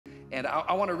And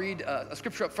I want to read a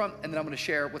scripture up front, and then I'm going to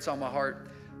share what's on my heart.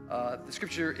 The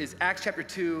scripture is Acts chapter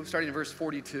 2, starting in verse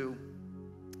 42.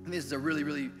 And this is a really,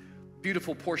 really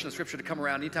beautiful portion of scripture to come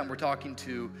around anytime we're talking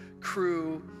to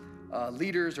crew,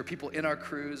 leaders, or people in our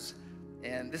crews.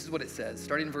 And this is what it says,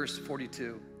 starting in verse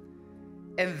 42.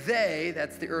 And they,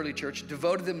 that's the early church,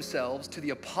 devoted themselves to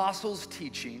the apostles'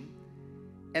 teaching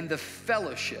and the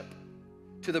fellowship,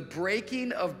 to the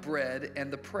breaking of bread and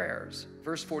the prayers.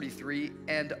 Verse 43,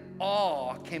 and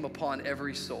awe came upon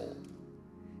every soul,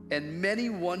 and many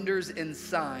wonders and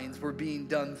signs were being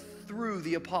done through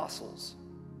the apostles.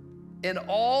 And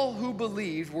all who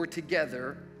believed were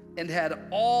together and had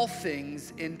all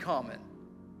things in common.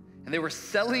 And they were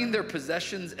selling their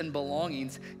possessions and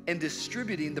belongings and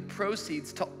distributing the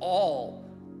proceeds to all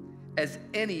as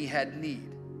any had need.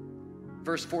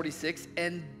 Verse 46,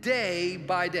 and day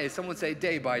by day, someone say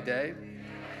day by day.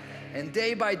 And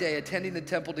day by day, attending the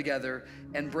temple together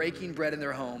and breaking bread in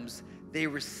their homes, they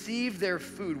received their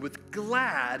food with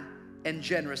glad and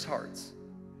generous hearts,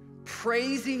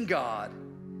 praising God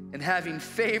and having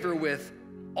favor with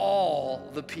all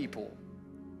the people.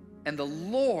 And the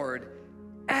Lord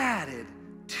added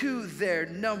to their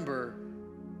number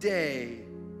day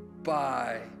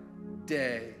by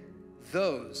day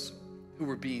those who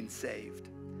were being saved.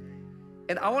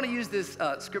 And I want to use this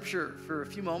scripture for a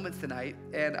few moments tonight,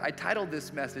 and I titled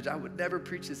this message, I would never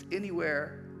preach this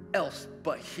anywhere else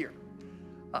but here.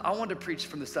 I wanted to preach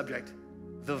from the subject,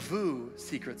 the VOUS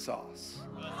Secret Sauce.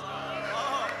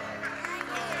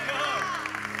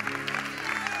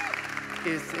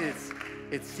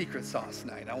 It's secret sauce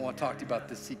night. I want to talk to you about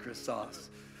this secret sauce.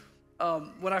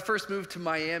 When I first moved to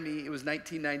Miami, it was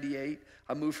 1998.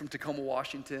 I moved from Tacoma,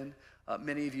 Washington.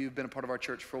 Many of you have been a part of our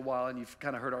church for a while, and you've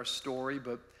kind of heard our story,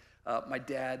 but my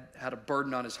dad had a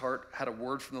burden on his heart, had a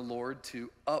word from the Lord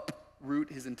to uproot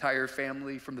his entire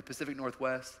family from the Pacific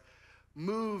Northwest,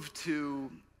 move to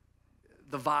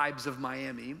the vibes of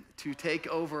Miami to take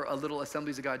over a little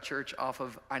Assemblies of God church off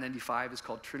of I-95. It's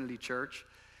called Trinity Church.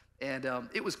 And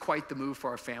it was quite the move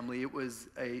for our family. It was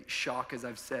a shock, as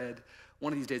I've said.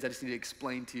 One of these days, I just need to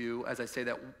explain to you, as I say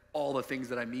that, all the things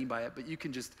that I mean by it. But you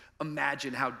can just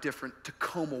imagine how different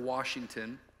Tacoma,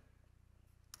 Washington,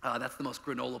 that's the most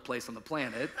granola place on the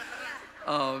planet,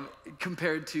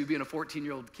 compared to being a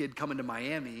 14-year-old kid coming to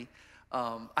Miami.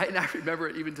 I remember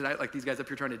it even tonight, like these guys up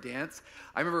here trying to dance.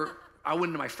 I remember I went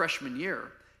into my freshman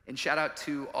year, and shout out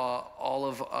to all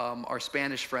of our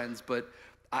Spanish friends, but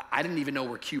I didn't even know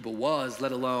where Cuba was,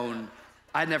 let alone,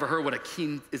 I'd never heard what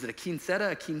is it a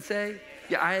quinceta, a quince?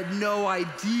 Yeah, I had no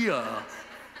idea.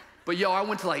 But yo, I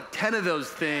went to like 10 of those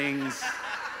things.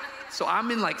 So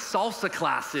I'm in like salsa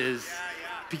classes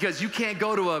because you can't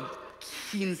go to a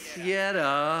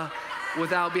quinceañera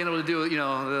without being able to do, you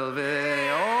know, a little bit,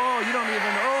 you don't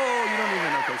even,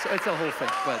 okay, so it's a whole thing.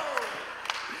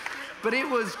 But it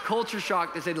was culture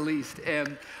shock to say the least.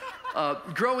 And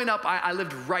growing up, I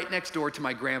lived right next door to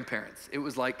my grandparents. It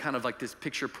was like kind of like this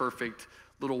picture perfect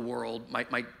little world.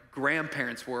 My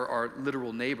grandparents were our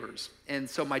literal neighbors. And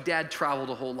so my dad traveled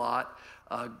a whole lot.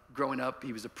 Growing up,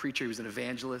 he was a preacher, he was an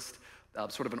evangelist,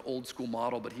 sort of an old school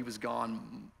model, but he was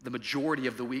gone the majority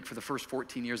of the week for the first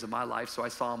 14 years of my life. So I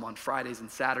saw him on Fridays and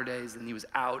Saturdays, and he was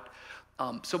out.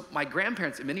 So my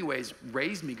grandparents, in many ways,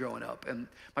 raised me growing up. And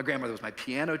my grandmother was my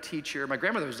piano teacher. My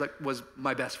grandmother was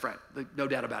my best friend, like, no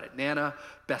doubt about it. Nana,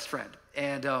 best friend.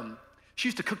 And she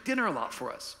used to cook dinner a lot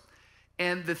for us.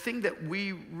 And the thing that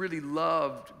we really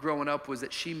loved growing up was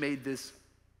that she made this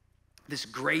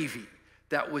gravy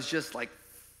that was just like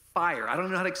fire. I don't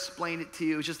know how to explain it to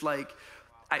you. It was just like,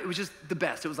 it was just the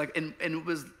best. It was like, and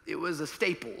it was a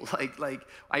staple. Like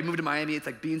I moved to Miami, it's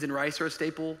like beans and rice are a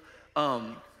staple.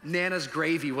 Nana's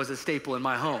gravy was a staple in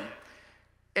my home.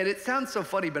 And it sounds so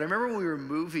funny, but I remember when we were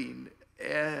moving,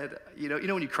 and you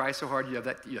know when you cry so hard, you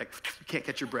can't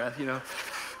catch your breath, you know?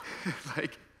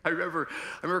 Like, I remember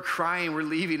crying, we're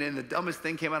leaving, and the dumbest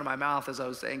thing came out of my mouth as I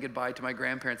was saying goodbye to my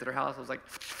grandparents at her house. I was like,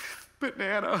 but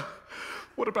Nana,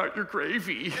 what about your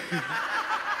gravy?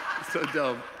 So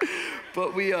dumb.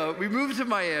 But we moved to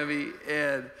Miami,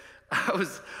 and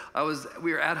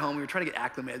we were at home, we were trying to get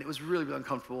acclimated. It was really, really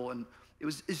uncomfortable, and it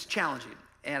was challenging.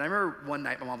 And I remember one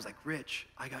night my mom was like, Rich,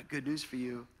 I got good news for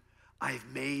you. I've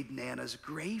made Nana's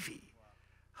gravy.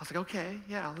 I was like, okay,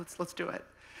 yeah, let's do it.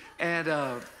 And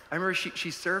I remember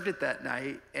she served it that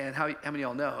night, and how many of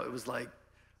y'all know, it was like,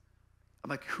 I'm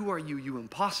like, who are you, you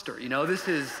imposter? You know,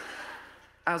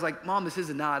 I was like, Mom, this is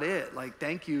not it. Like,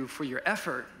 thank you for your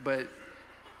effort, but,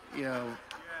 you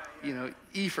know,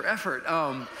 E for effort.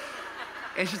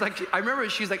 And she's like, I remember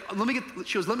she's like, let me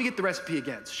get the recipe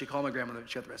again. So she called my grandmother,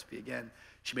 she got the recipe again.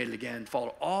 She made it again,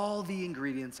 followed all the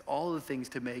ingredients, all the things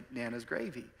to make Nana's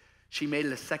gravy. She made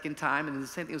it a second time, and the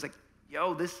same thing. It was like,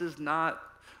 yo, this is not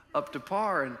up to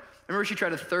par. And I remember she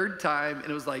tried a third time, and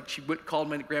it was like, she called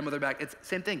my grandmother back. It's the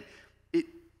same thing. It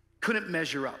couldn't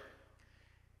measure up.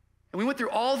 And we went through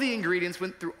all the ingredients,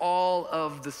 went through all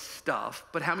of the stuff,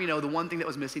 but how many know the one thing that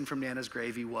was missing from Nana's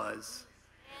gravy was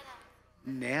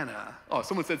Nana. Oh,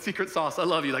 someone said secret sauce. I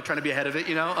love you, like trying to be ahead of it,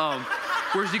 you know?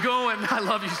 Where's he going? I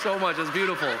love you so much. It's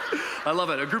beautiful. I love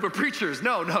it. A group of preachers.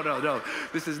 No.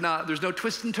 This is not, there's no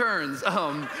twists and turns.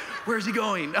 Where's he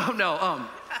going? Oh, no.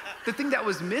 The thing that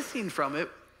was missing from it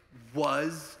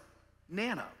was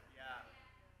Nana.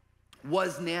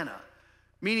 Was Nana.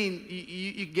 Meaning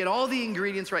you get all the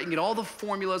ingredients right, you can get all the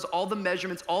formulas, all the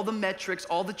measurements, all the metrics,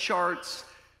 all the charts,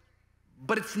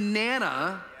 but it's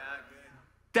Nana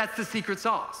that's the secret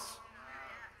sauce.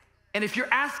 And if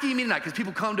you're asking me tonight, because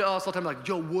people come to us all the time like,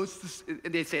 yo, what's this?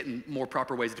 And they say it in more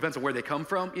proper ways. It depends on where they come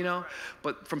from, you know?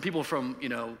 But from people from, you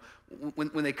know,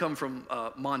 when they come from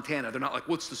Montana, they're not like,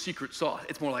 what's the secret sauce?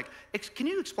 It's more like, can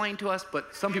you explain to us?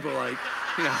 But some people are like,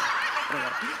 you know, I don't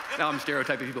know. Now I'm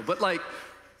stereotyping people.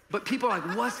 But people are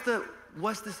like, what's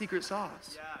the secret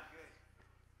sauce? Yeah,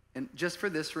 good. And just for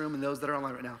this room and those that are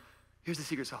online right now, here's the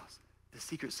secret sauce. The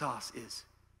secret sauce is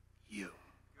you.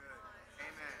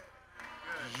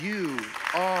 You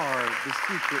are the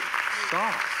secret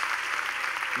sauce.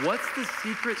 What's the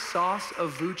secret sauce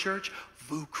of VOUS Church?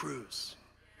 VOUS Crews.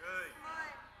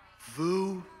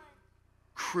 VOUS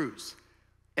Crews.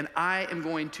 And I am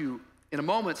going to, in a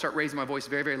moment, start raising my voice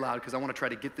very, very loud because I want to try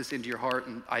to get this into your heart,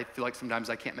 and I feel like sometimes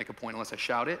I can't make a point unless I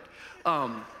shout it.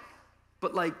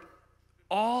 But like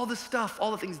all the stuff,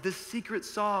 all the things, the secret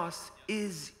sauce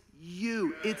is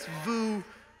you. It's VOUS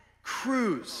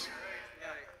Crews.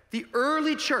 The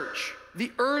early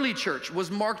church was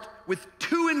marked with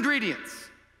two ingredients: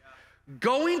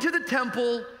 going to the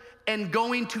temple and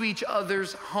going to each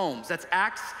other's homes. That's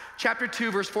Acts chapter 2,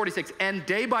 verse 46. And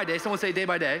day by day, someone say day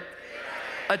by day,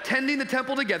 attending the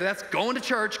temple together. That's going to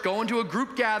church, going to a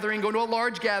group gathering, going to a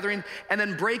large gathering, and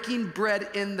then breaking bread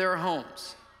in their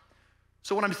homes.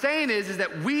 So what I'm saying is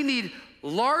that we need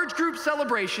large group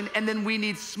celebration, and then we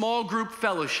need small group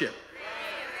fellowship.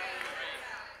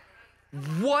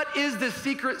 What is the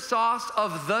secret sauce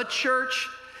of the church?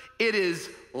 It is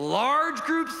large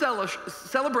group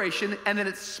celebration, and then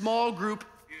it's small group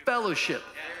fellowship.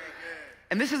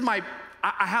 And this is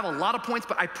I have a lot of points,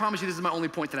 but I promise you this is my only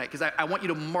point tonight, because I want you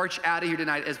to march out of here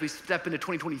tonight as we step into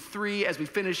 2023, as we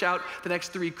finish out the next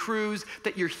 3 crews,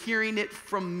 that you're hearing it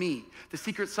from me. The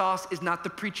secret sauce is not the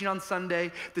preaching on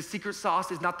Sunday. The secret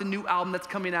sauce is not the new album that's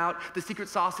coming out. The secret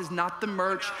sauce is not the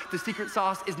merch. The secret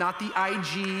sauce is not the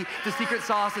IG. The secret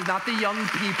sauce is not the young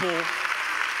people.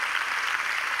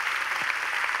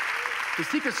 The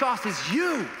secret sauce is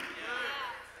you.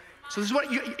 So this is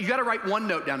what you got to write one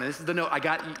note down. And this is the note I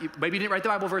got. Maybe you didn't write the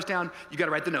Bible verse down. You got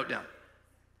to write the note down.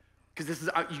 Because this is,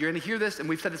 you're going to hear this, and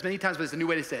we've said this many times, but it's a new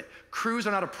way to say it. Crews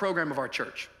are not a program of our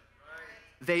church.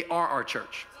 They are our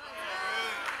church.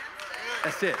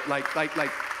 That's it. Like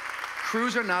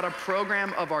crews are not a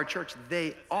program of our church.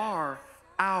 They are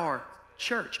our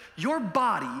church. Your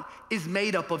body is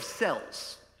made up of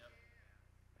cells.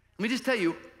 Let me just tell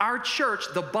you, our church,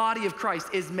 the body of Christ,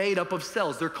 is made up of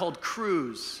cells. They're called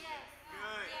crews.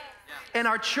 And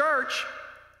our church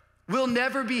will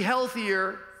never be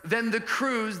healthier than the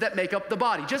crews that make up the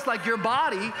body. Just like your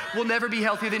body will never be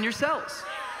healthier than your cells.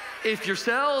 If your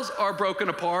cells are broken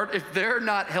apart, if they're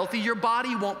not healthy, your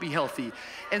body won't be healthy.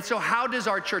 And so how does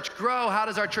our church grow? How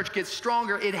does our church get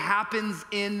stronger? It happens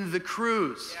in the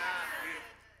crews.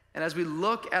 And as we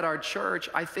look at our church,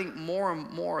 I think more and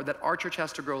more that our church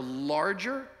has to grow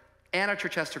larger and our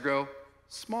church has to grow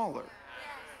smaller.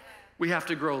 We have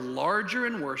to grow larger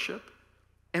in worship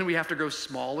and we have to grow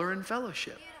smaller in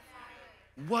fellowship.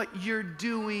 What you're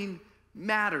doing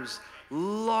matters.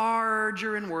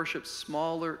 Larger in worship,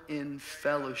 smaller in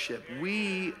fellowship.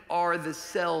 We are the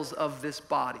cells of this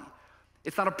body.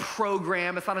 It's not a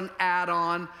program, it's not an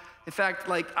add-on. In fact,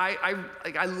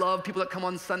 I love people that come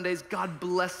on Sundays. God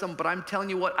bless them, but I'm telling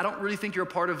you what, I don't really think you're a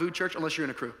part of VOUS Church unless you're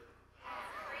in a crew.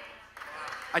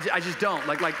 I just don't.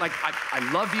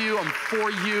 I love you, I'm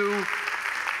for you.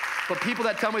 But people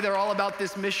that tell me they're all about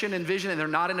this mission and vision and they're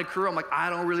not in a crew, I'm like, I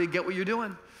don't really get what you're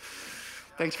doing.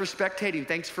 Thanks for spectating,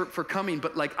 thanks for coming,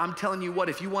 but I'm telling you what,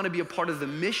 if you want to be a part of the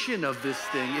mission of this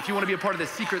thing, if you want to be a part of the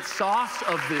secret sauce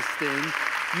of this thing,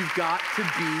 you've got to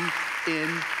be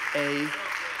in a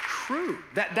crew.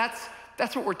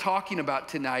 That's what we're talking about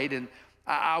tonight, and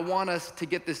I want us to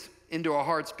get this into our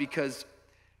hearts because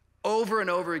over and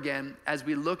over again, as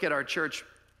we look at our church,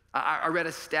 I read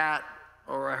a stat,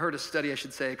 or I heard a study, I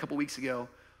should say, a couple weeks ago,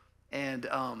 and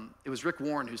it was Rick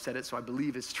Warren who said it, so I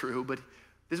believe it's true, but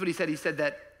this is what he said. He said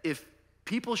that if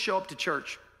people show up to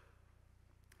church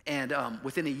and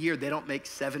within a year they don't make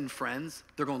 7 friends,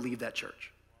 they're gonna leave that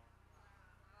church.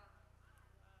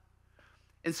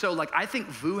 And so I think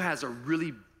VOUS has a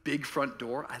really big front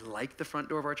door. I like the front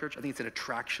door of our church. I think it's an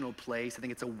attractional place. I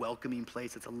think it's a welcoming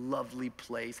place. It's a lovely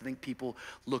place. I think people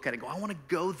look at it and go, I wanna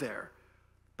go there.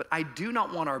 But I do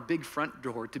not want our big front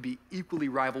door to be equally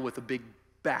rival with a big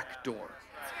back door.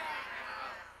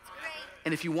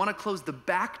 And if you wanna close the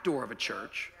back door of a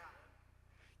church,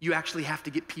 you actually have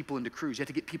to get people into Crews. You have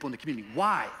to get people into community.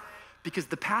 Why? Because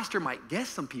the pastor might get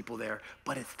some people there,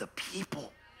 but it's the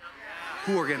people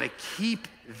who are gonna keep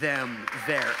them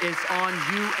there. It's on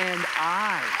you and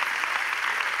I.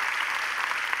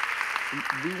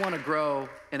 We wanna grow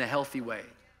in a healthy way.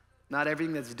 Not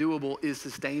everything that's doable is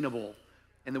sustainable.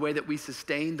 And the way that we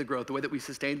sustain the growth, the way that we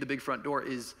sustain the big front door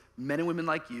is men and women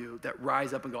like you that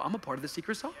rise up and go, I'm a part of the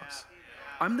secret sauce.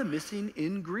 I'm the missing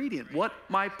ingredient. What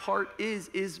my part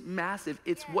is massive.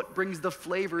 It's what brings the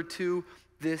flavor to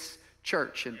this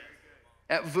church. And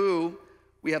at VOUS,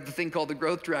 we have the thing called the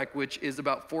growth track, which is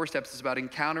about 4 steps. It's about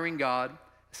encountering God,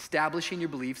 establishing your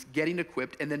beliefs, getting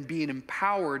equipped, and then being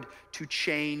empowered to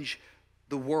change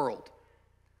the world.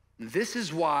 This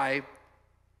is why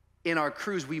in our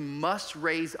crews, we must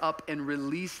raise up and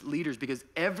release leaders, because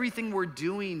everything we're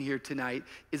doing here tonight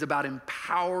is about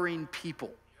empowering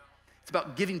people. It's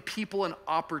about giving people an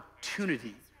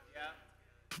opportunity.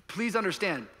 Please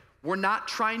understand, we're not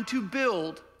trying to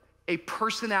build a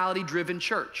personality-driven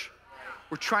church.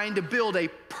 We're trying to build a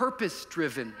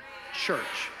purpose-driven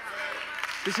church.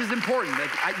 This is important.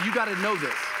 You gotta know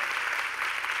this.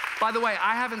 By the way,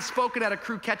 I haven't spoken at a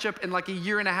crew catch-up in a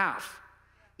year and a half.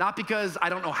 Not because I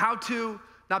don't know how to,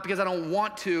 not because I don't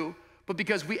want to, but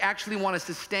because we actually want to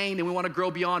sustain and we want to grow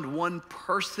beyond one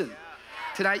person.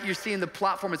 Tonight you're seeing the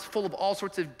platform, it's full of all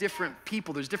sorts of different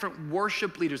people. There's different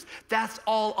worship leaders. That's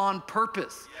all on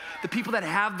purpose. The people that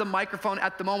have the microphone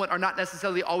at the moment are not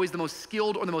necessarily always the most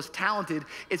skilled or the most talented.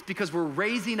 It's because we're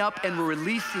raising up and we're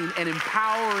releasing and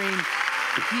empowering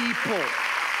people.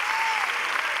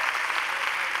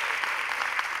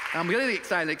 I'm gonna get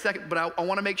excited in a second, but I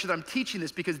wanna make sure that I'm teaching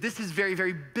this because this is very,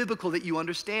 very biblical that you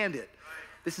understand it.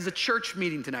 This is a church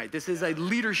meeting tonight. This is a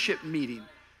leadership meeting.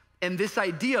 And this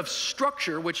idea of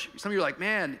structure, which some of you are like,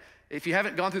 man, if you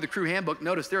haven't gone through the crew handbook,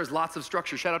 notice there is lots of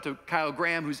structure. Shout out to Kyle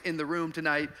Graham, who's in the room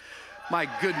tonight. My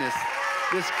goodness,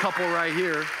 this couple right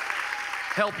here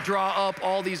helped draw up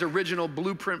all these original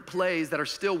blueprint plays that are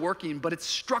still working, but it's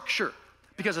structure,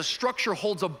 because a structure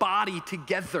holds a body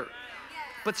together.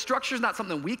 But structure is not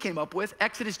something we came up with.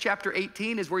 Exodus chapter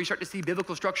 18 is where you start to see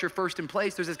biblical structure first in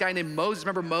place. There's this guy named Moses.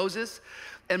 Remember Moses?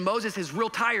 And Moses is real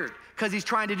tired because he's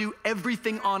trying to do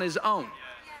everything on his own.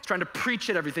 He's trying to preach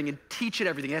at everything and teach at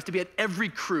everything. He has to be at every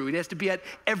crew. He has to be at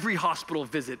every hospital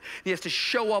visit. He has to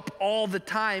show up all the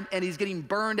time, and he's getting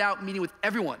burned out meeting with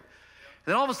everyone. And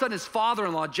then all of a sudden his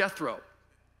father-in-law, Jethro,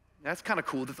 that's kind of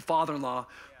cool that the father-in-law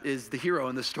is the hero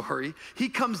in the story. He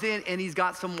comes in and he's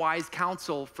got some wise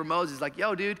counsel for Moses, like,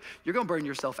 yo, dude, you're gonna burn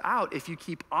yourself out if you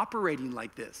keep operating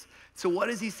like this. So what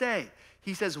does he say?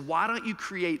 He says, why don't you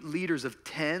create leaders of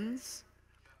 10s,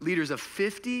 leaders of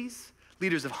 50s,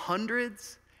 leaders of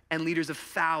 100s, and leaders of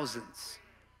 1000s?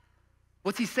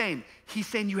 What's he saying? He's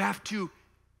saying you have to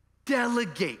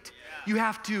delegate. You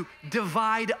have to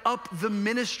divide up the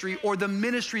ministry, or the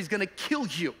ministry is gonna kill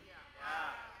you.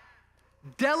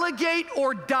 Delegate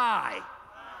or die.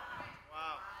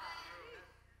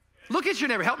 Look at your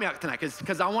neighbor. Help me out tonight,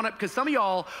 because some of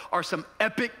y'all are some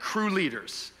epic crew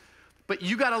leaders, but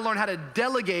you got to learn how to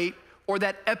delegate, or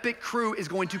that epic crew is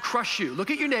going to crush you. Look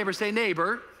at your neighbor. Say,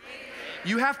 neighbor,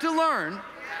 you have to learn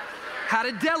how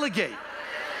to delegate,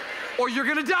 or you're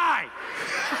going to die.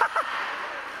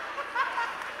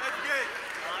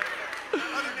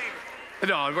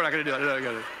 No, we're not going to do it.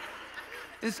 No.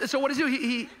 And so what does he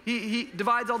do? He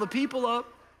divides all the people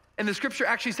up, and the scripture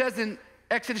actually says in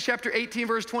Exodus chapter 18,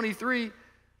 verse 23,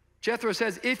 Jethro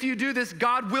says, if you do this,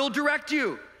 God will direct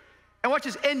you. And watch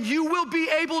this, and you will be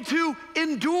able to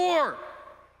endure.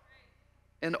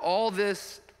 And all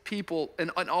this people, and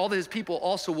all his people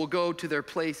also will go to their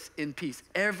place in peace.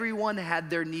 Everyone had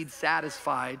their needs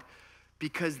satisfied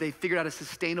because they figured out a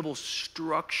sustainable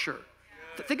structure.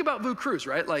 Think about VOUS Crews,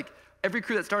 right? Every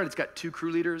crew that started, it's got 2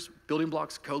 crew leaders, building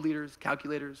blocks, co-leaders,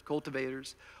 calculators,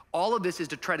 cultivators. All of this is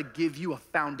to try to give you a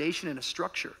foundation and a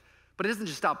structure. But it doesn't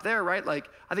just stop there, right?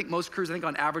 I think most crews,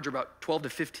 on average, are about 12 to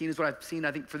 15 is what I've seen,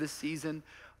 I think, for this season.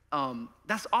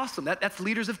 That's awesome. That's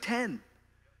leaders of 10.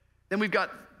 Then we've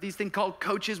got these things called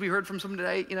coaches. We heard from some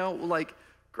today, like,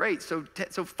 great. So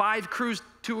 5 crews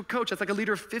to a coach. That's like a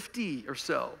leader of 50 or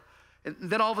so. And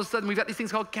then all of a sudden, we've got these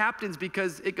things called captains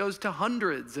because it goes to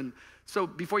hundreds. And so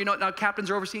before you know it, now captains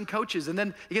are overseeing coaches. And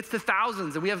then it gets to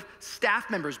thousands. And we have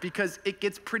staff members because it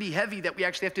gets pretty heavy that we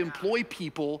actually have to employ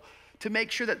people to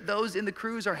make sure that those in the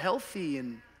crews are healthy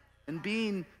and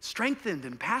being strengthened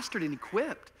and pastored and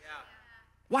equipped.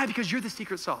 Why? Because you're the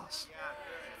secret sauce.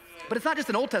 But it's not just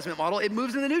an Old Testament model. It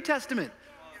moves in the New Testament.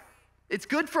 It's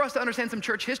good for us to understand some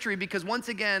church history because once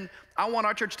again, I want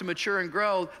our church to mature and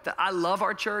grow. That I love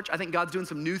our church. I think God's doing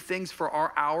some new things for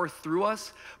our hour through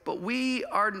us, but we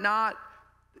are not,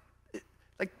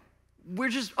 we're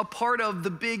just a part of the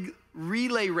big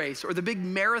relay race or the big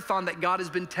marathon that God has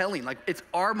been telling. Like, it's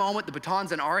our moment, the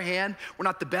baton's in our hand. We're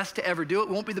not the best to ever do it.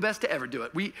 We won't be the best to ever do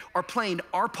it. We are playing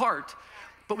our part,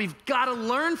 but we've got to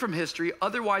learn from history.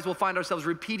 Otherwise, we'll find ourselves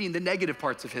repeating the negative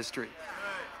parts of history.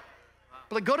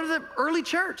 But go to the early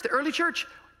church. The early church,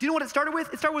 do you know what it started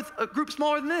with? It started with a group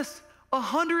smaller than this,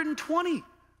 120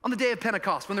 on the day of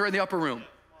Pentecost when they're in the upper room.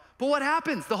 But what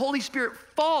happens? The Holy Spirit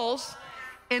falls,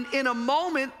 and in a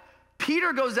moment,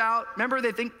 Peter goes out. Remember,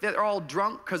 they think that they're all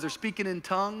drunk because they're speaking in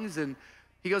tongues, and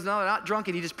he goes, no, they're not drunk,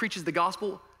 and he just preaches the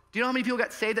gospel. Do you know how many people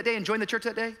got saved that day and joined the church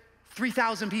that day?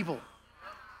 3,000 people.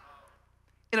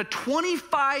 In a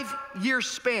 25-year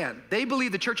span, they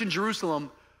believe the church in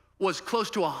Jerusalem was close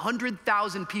to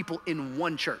 100,000 people in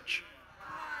one church.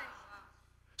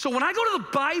 So when I go to the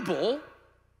Bible,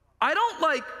 I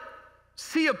don't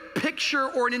see a picture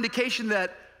or an indication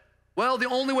that, well, the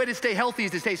only way to stay healthy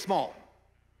is to stay small.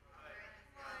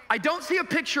 I don't see a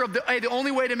picture of the only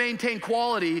way to maintain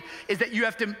quality is that you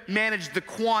have to manage the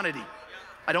quantity.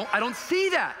 I don't see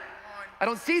that. I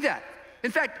don't see that.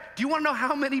 In fact, do you want to know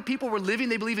how many people were living,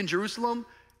 they believe, in Jerusalem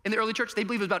in the early church? They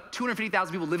believe it was about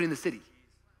 250,000 people living in the city.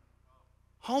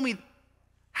 Homie,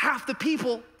 half the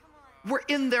people were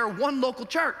in their one local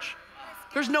church.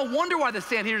 There's no wonder why the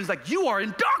Sanhedrin is like, you are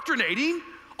indoctrinating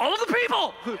all of the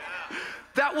people.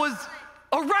 That was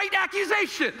a right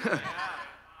accusation.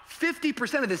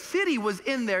 50% of the city was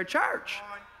in their church.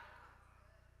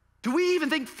 Do we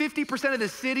even think 50% of the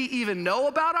city even know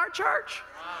about our church?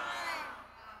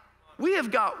 We have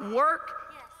got work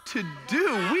to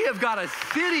do. We have got a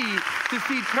city to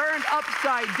see turned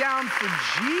upside down for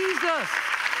Jesus.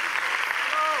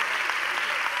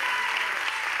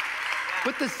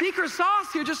 But the secret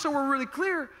sauce here, just so we're really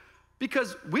clear,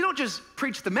 because we don't just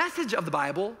preach the message of the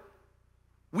Bible,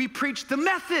 we preach the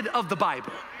method of the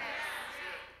Bible.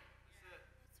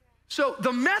 So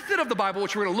the method of the Bible,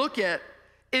 which we're gonna look at,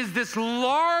 is this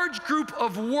large group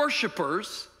of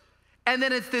worshipers, and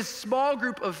then it's this small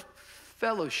group of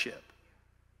fellowship.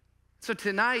 So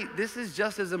tonight, this is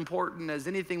just as important as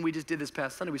anything we just did this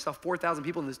past Sunday. We saw 4,000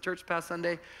 people in this church past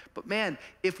Sunday. But man,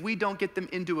 if we don't get them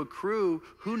into a crew,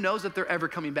 who knows if they're ever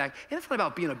coming back? And it's not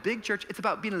about being a big church. It's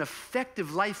about being an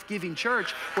effective, life-giving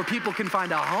church where people can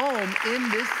find a home in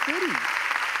this city.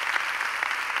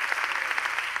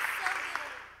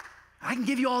 I can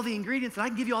give you all the ingredients and I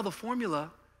can give you all the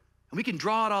formula and we can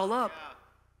draw it all up.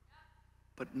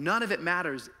 But none of it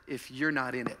matters if you're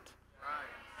not in it.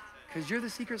 Because you're the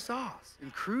secret sauce,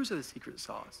 and crews are the secret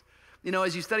sauce. You know,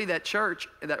 as you study that church,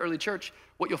 that early church,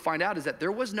 what you'll find out is that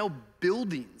there was no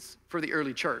buildings for the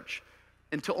early church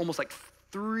until almost like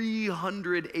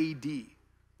 300 AD.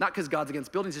 Not because God's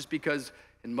against buildings, just because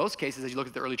in most cases, as you look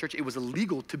at the early church, it was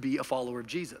illegal to be a follower of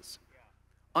Jesus.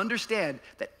 Understand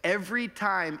that every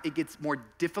time it gets more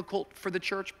difficult for the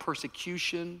church,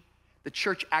 persecution, the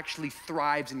church actually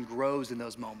thrives and grows in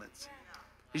those moments.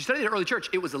 As you study the early church,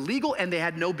 it was illegal and they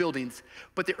had no buildings.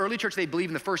 But the early church, they believe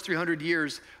in the first 300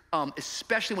 years,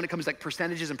 especially when it comes to like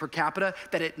percentages and per capita,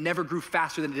 that it never grew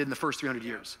faster than it did in the first 300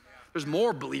 years. There's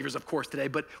more believers, of course, today,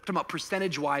 but we're talking about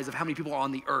percentage-wise of how many people are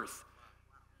on the earth.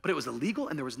 But it was illegal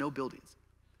and there was no buildings.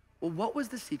 Well, what was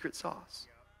the secret sauce?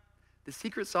 The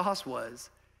secret sauce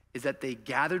is that they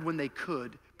gathered when they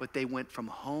could, but they went from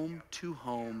home to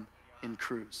home in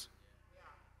crews.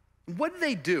 What did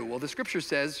they do? Well, the scripture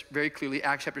says very clearly,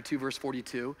 Acts chapter 2, verse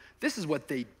 42, this is what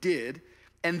they did,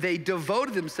 and they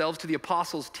devoted themselves to the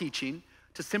apostles' teaching.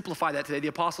 To simplify that today, the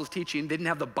apostles' teaching, they didn't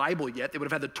have the Bible yet. They would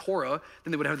have had the Torah,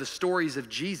 then they would have the stories of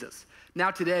Jesus.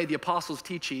 Now today, the apostles'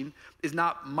 teaching is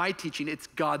not my teaching, it's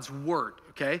God's word,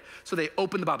 okay? So they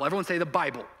open the Bible. Everyone say the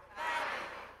Bible.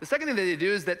 The second thing that they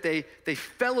do is that they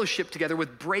fellowship together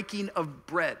with breaking of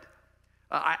bread.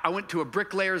 I went to a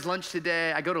bricklayer's lunch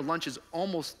today. I go to lunches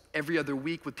almost every other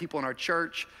week with people in our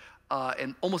church.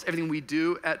 and almost everything we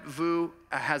do at VOUS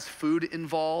has food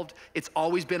involved. It's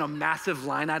always been a massive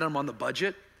line item on the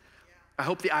budget. I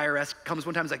hope the IRS comes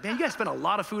one time and is like, man, you guys spend a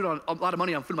lot of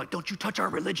money on food. I'm like, don't you touch our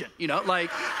religion, you know?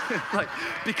 Like,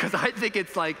 because I think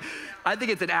it's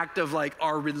an act of like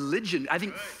our religion. I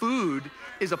think food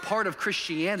is a part of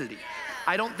Christianity.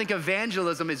 I don't think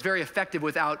evangelism is very effective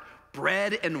without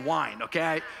bread and wine,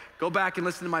 okay? Go back and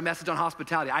listen to my message on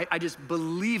hospitality. I just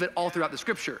believe it all throughout the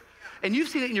scripture. And you've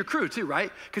seen it in your crew too,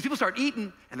 right? Because people start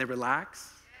eating and they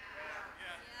relax.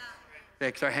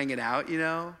 They start hanging out, you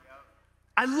know?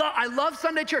 I love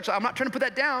Sunday church. I'm not trying to put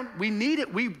that down. We need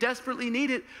it. We desperately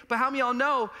need it. But how many of y'all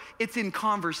know it's in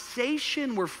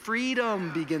conversation where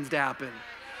freedom begins to happen?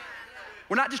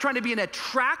 We're not just trying to be an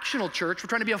attractional church. We're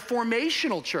trying to be a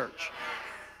formational church.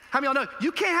 How many of y'all know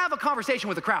you can't have a conversation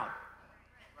with a crowd?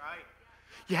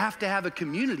 You have to have a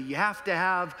community. You have to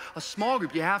have a small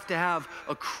group. You have to have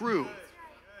a crew.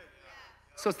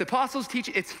 So it's the apostles'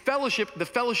 teaching. It's fellowship. The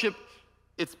fellowship,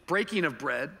 it's breaking of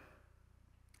bread.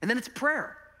 And then it's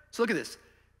prayer. So look at this.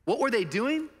 What were they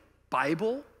doing?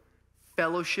 Bible,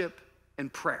 fellowship,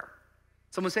 and prayer.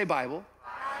 Someone say Bible,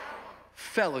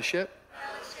 fellowship,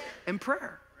 and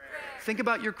prayer. Think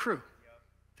about your crew.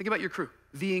 Think about your crew.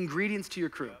 The ingredients to your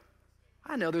crew.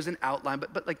 I know there's an outline,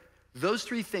 but like those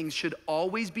three things should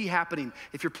always be happening.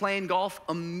 If you're playing golf,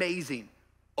 amazing.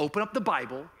 Open up the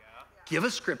Bible, give a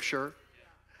scripture,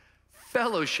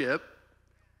 fellowship.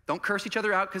 Don't curse each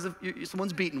other out because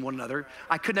someone's beating one another.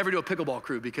 I could never do a pickleball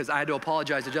crew because I had to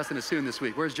apologize to Justin Assoon this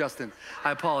week. Where's Justin?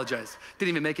 I apologize. Didn't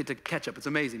even make it to catch up. It's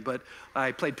amazing. But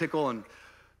I played pickle and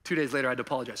 2 days later I had to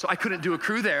apologize. So I couldn't do a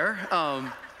crew there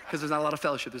because there's not a lot of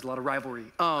fellowship. There's a lot of rivalry.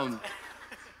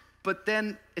 But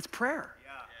then it's prayer.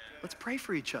 Let's pray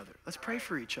for each other. Let's pray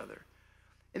for each other.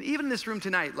 And even in this room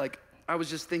tonight, like I was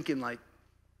just thinking like,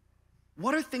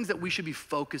 what are things that we should be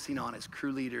focusing on as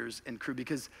crew leaders and crew?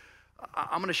 Because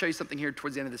I'm gonna show you something here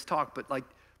towards the end of this talk, but like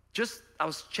I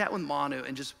was chatting with Manu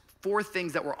and just 4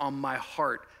 things that were on my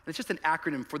heart. And it's just an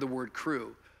acronym for the word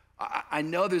crew. I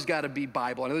know there's gotta be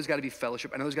Bible, I know there's gotta be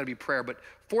fellowship, I know there's gotta be prayer, but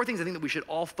 4 things I think that we should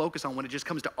all focus on when it just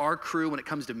comes to our crew, when it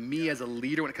comes to me as a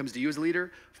leader, when it comes to you as a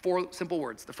leader. 4 simple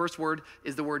words. The first word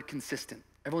is the word consistent.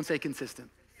 Everyone say consistent.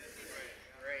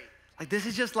 Like this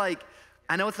is just like,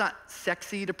 I know it's not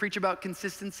sexy to preach about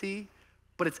consistency,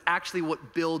 but it's actually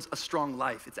what builds a strong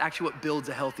life. It's actually what builds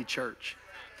a healthy church.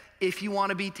 If you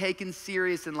wanna be taken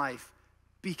serious in life,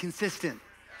 be consistent.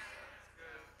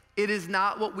 It is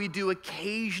not what we do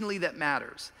occasionally that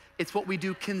matters. It's what we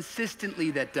do consistently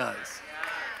that does.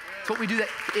 It's what we do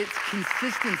it's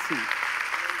consistency.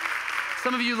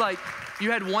 Some of you you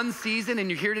had one season and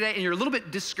you're here today and you're a little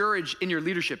bit discouraged in your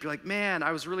leadership. You're like, man,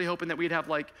 I was really hoping that we'd have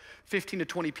like 15 to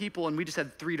 20 people and we just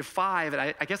had 3 to 5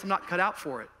 and I guess I'm not cut out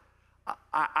for it.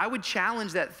 I would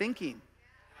challenge that thinking.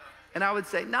 And I would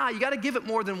say, nah, you gotta give it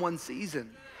more than 1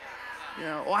 season. You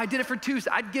know, I did it for 2,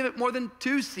 I'd give it more than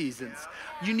 2 seasons.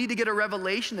 You need to get a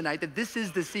revelation tonight that this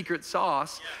is the secret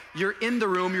sauce. You're in the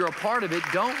room, you're a part of it.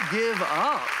 Don't give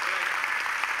up.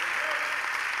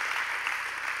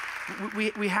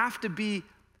 We have to be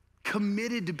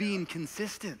committed to being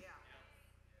consistent.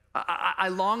 I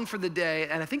long for the day,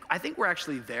 and I think we're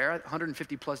actually there,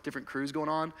 150 plus different crews going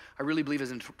on. I really believe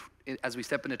as we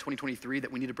step into 2023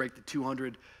 that we need to break the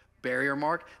 200 barrier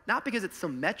mark, not because it's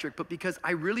some metric, but because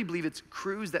I really believe it's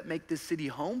crews that make this city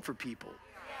home for people.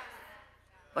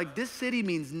 Like this city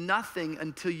means nothing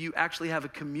until you actually have a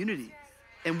community.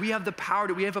 And we have the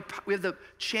power we have the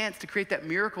chance to create that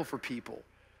miracle for people.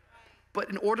 But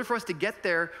in order for us to get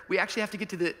there, we actually have to get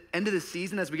to the end of the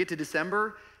season as we get to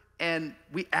December, and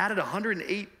we added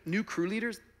 108 new crew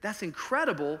leaders. That's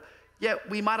incredible, yet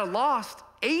we might have lost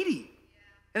 80.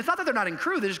 And it's not that they're not in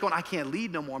crew, they're just going, I can't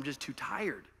lead no more, I'm just too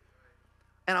tired.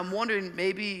 And I'm wondering,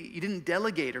 maybe you didn't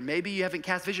delegate, or maybe you haven't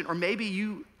cast vision, or maybe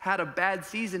you had a bad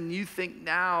season and you think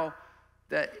now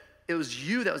that it was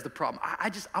you that was the problem.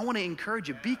 I wanna encourage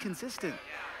you, be consistent.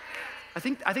 I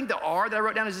think the R that I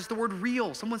wrote down is just the word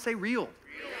real. Someone say real.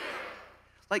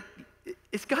 Like,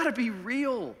 it's gotta be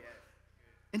real.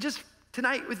 And just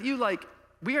tonight with you, like,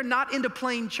 we are not into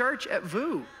playing church at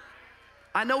VOUS.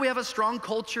 I know we have a strong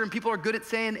culture and people are good at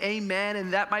saying amen,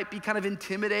 and that might be kind of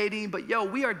intimidating, but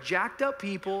we are jacked up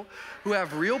people who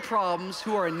have real problems,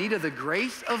 who are in need of the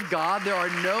grace of God. There are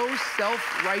no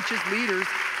self-righteous leaders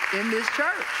in this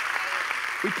church.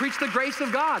 We preach the grace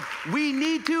of God. We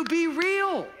need to be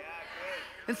real.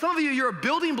 And some of you, you're a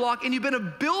building block and you've been a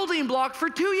building block for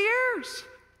 2 years.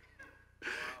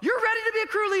 You're ready to be a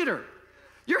crew leader.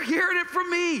 You're hearing it from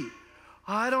me.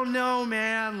 I don't know,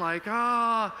 man,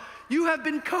 you have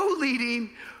been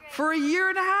co-leading for 1.5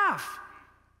 years.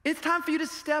 It's time for you to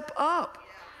step up.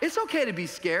 It's okay to be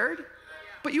scared,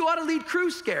 but you ought to lead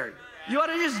crews scared. You ought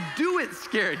to just do it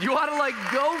scared. You ought to like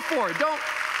go for it.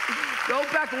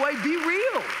 Don't back away, be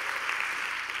real.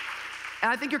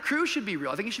 And I think your crew should be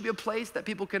real. I think it should be a place that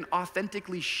people can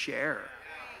authentically share,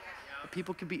 that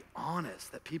people can be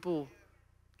honest, that people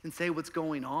can say what's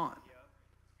going on.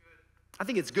 I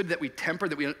think it's good that we temper,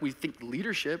 that we think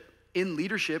leadership. In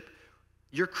leadership,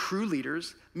 you're crew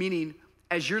leaders, meaning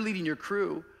as you're leading your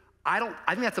crew, I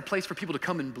think that's a place for people to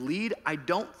come and bleed. I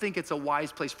don't think it's a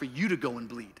wise place for you to go and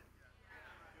bleed.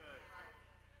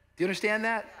 Do you understand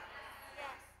that?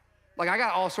 Like I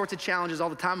got all sorts of challenges all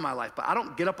the time in my life, but I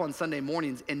don't get up on Sunday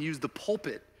mornings and use the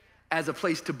pulpit as a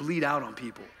place to bleed out on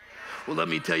people. Well, let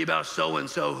me tell you about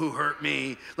so-and-so who hurt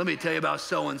me. Let me tell you about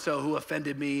so-and-so who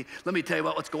offended me. Let me tell you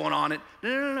about what's going on.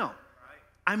 No.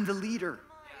 I'm the leader.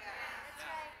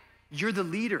 You're the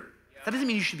leader. That doesn't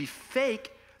mean you should be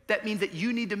fake. That means that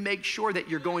you need to make sure that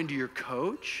you're going to your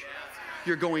coach,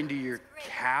 you're going to your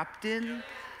captain.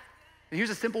 And here's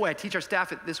a simple way I teach our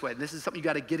staff it this way, and this is something you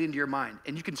got to get into your mind,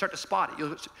 and you can start to spot it.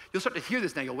 You'll start to hear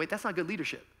this and you go, wait, that's not good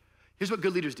leadership. Here's what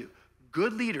good leaders do.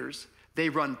 Good leaders, they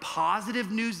run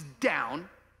positive news down,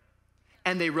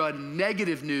 and they run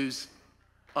negative news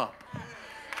up.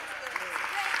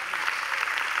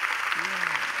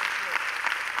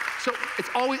 So it's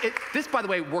always, this, by the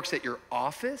way, works at your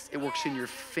office. It works in your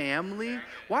family.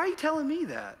 Why are you telling me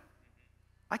that?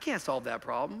 I can't solve that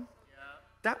problem.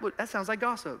 That sounds like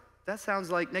gossip. That sounds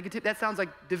like negative. That sounds like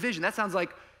division. That sounds like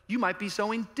you might be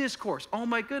sowing discourse. Oh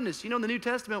my goodness. You know, in the New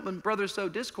Testament, when brothers sow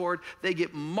discord, they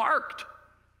get marked.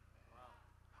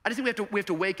 I just think we have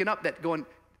to waken up that going,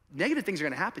 negative things are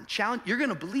gonna happen. Challenge, you're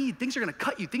gonna bleed. Things are gonna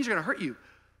cut you. Things are gonna hurt you.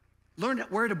 Learn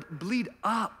where to bleed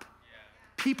up.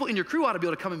 People in your crew ought to be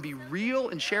able to come and be real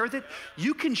and share with it.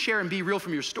 You can share and be real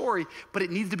from your story, but it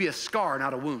needs to be a scar,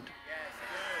 not a wound.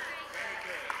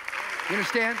 You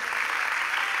understand?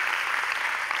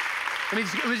 Let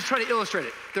me just try to illustrate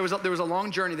it. There was a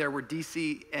long journey there where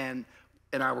DC and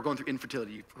I were going through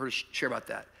infertility. You've heard us share about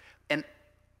that. And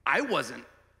I wasn't.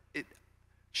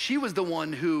 She was the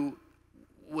one who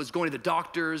was going to the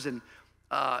doctors, and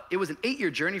it was an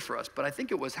 8-year journey for us. But I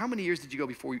think it was, how many years did you go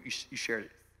before you shared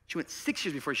it? She went 6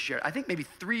 years before she shared it. I think maybe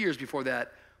 3 years before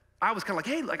that, I was kind of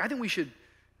like, hey, I think we should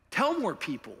tell more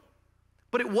people.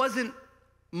 But it wasn't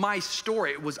my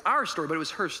story. It was our story, but it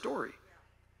was her story.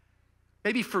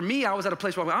 Maybe for me, I was at a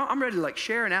place where I'm ready to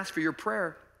share and ask for your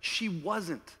prayer. She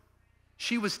wasn't.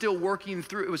 She was still working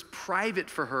through. It was private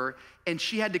for her, and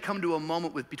she had to come to a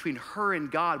moment between her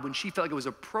and God when she felt like it was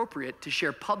appropriate to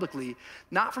share publicly,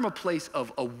 not from a place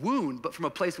of a wound, but from a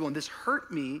place of going, this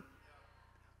hurt me,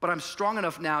 but I'm strong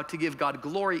enough now to give God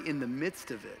glory in the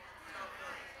midst of it.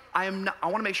 I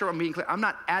want to make sure I'm being clear. I'm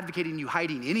not advocating you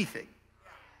hiding anything.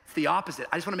 It's the opposite.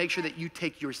 I just want to make sure that you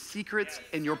take your secrets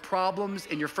and your problems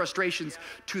and your frustrations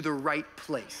to the right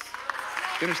place.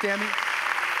 You understand me?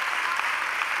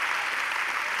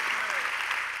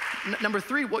 Number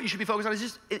 3, what you should be focused on is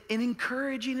just an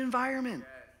encouraging environment.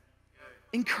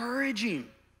 Encouraging.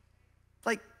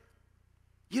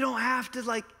 You don't have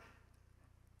to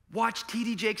watch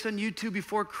TD Jakes on YouTube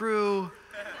before crew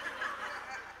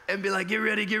and be like, get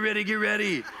ready, get ready, get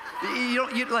ready.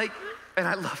 And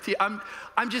I love to,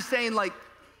 I'm just saying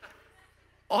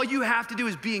all you have to do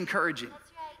is be encouraging.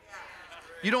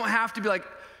 You don't have to be like,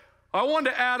 I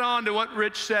wanted to add on to what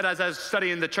Rich said as I was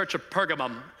studying the church of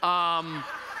Pergamum.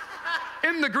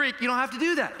 In the Greek, you don't have to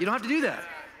do that. You don't have to do that.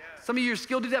 Some of you are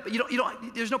skilled to do that, but you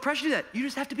don't, there's no pressure to do that. You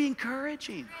just have to be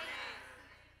encouraging.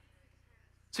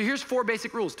 So here's 4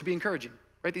 basic rules to be encouraging.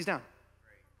 Write these down.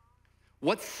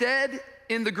 What's said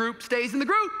in the group stays in the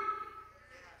group.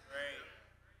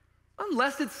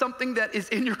 Unless it's something that is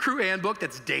in your crew handbook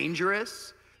that's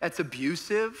dangerous, that's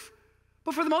abusive.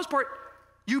 But for the most part,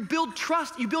 you build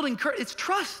trust, you build encouragement. It's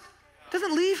trust. It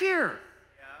doesn't leave here.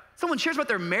 Someone shares about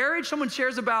their marriage, someone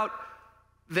shares about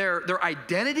their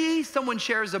identity, someone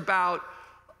shares about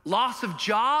loss of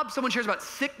job, someone shares about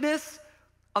sickness.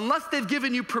 Unless they've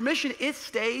given you permission, it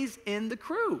stays in the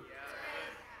crew.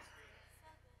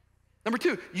 Number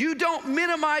 2, you don't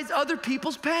minimize other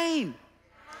people's pain.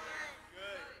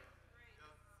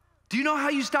 Do you know how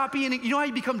you stop being, you know how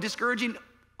you become discouraging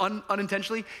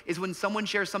unintentionally? Is when someone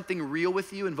shares something real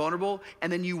with you and vulnerable, and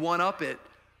then you one-up it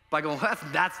by going, well,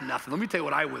 that's nothing. Let me tell you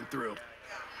what I went through.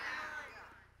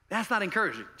 That's not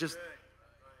encouraging. Just,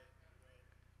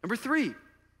 number 3,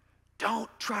 don't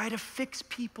try to fix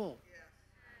people.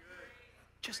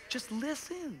 Just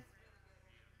listen.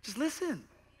 Just listen.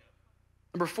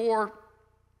 Number 4,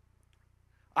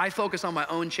 I focus on my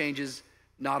own changes,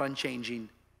 not on changing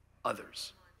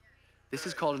others. This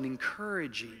is called an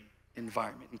encouraging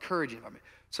environment,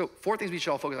 So 4 things we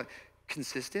should all focus on: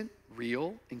 consistent,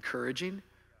 real, encouraging.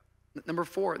 Number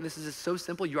 4, and this is just so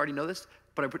simple, you already know this,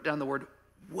 but I put down the word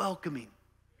welcoming.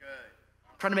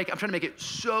 I'm trying to make it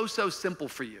so simple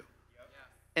for you.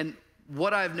 And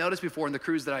what I've noticed before in the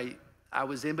crews that I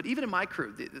was in, but even in my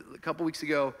crew, a couple weeks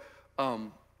ago,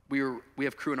 we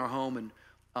have crew in our home, and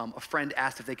a friend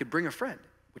asked if they could bring a friend,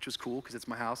 which was cool because it's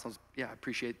my house. I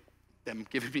appreciate them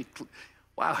giving me,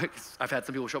 wow, I've had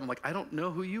some people show up, I'm like, I don't know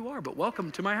who you are, but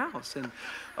welcome to my house. And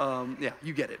yeah,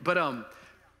 you get it.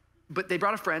 But they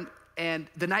brought a friend, and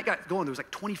the night got going. There was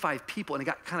like 25 people, and it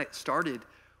got kind of started.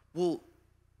 Well,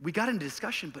 we got into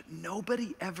discussion, but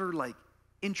nobody ever like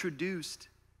introduced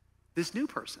this new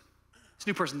person. This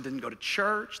new person didn't go to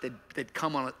church. They'd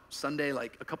come on a Sunday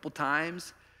like a couple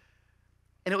times.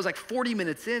 And it was like 40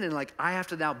 minutes in, and like I have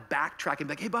to now backtrack and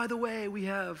be like, hey, by the way, we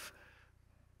have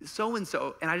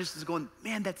so-and-so. And I just was going,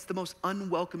 man, that's the most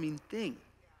unwelcoming thing.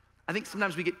 I think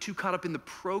sometimes we get too caught up in the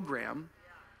program,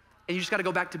 and you just gotta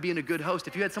go back to being a good host.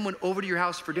 If you had someone over to your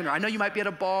house for dinner, I know you might be at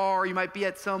a bar, you might be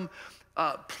at some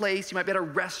place, you might be at a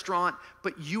restaurant,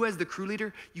 but you as the crew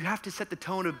leader, you have to set the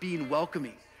tone of being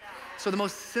welcoming. So the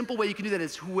most simple way you can do that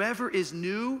is whoever is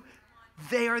new,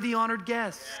 they are the honored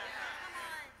guests.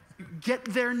 Get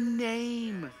their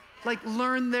name, like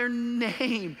learn their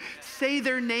name. Say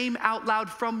their name out loud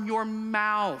from your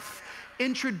mouth.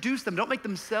 Introduce them, don't make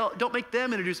them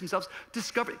introduce themselves.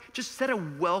 Discover, just set a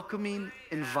welcoming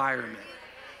environment.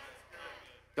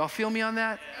 Y'all feel me on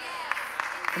that?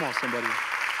 Come on, somebody.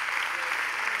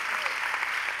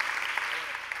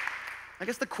 I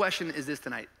guess the question is this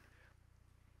tonight.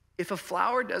 If a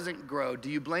flower doesn't grow, do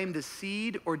you blame the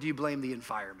seed or do you blame the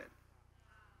environment?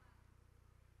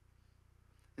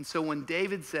 And so when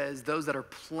David says those that are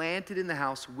planted in the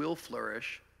house will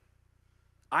flourish,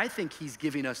 I think he's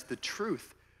giving us the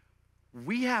truth.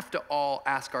 We have to all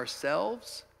ask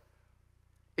ourselves,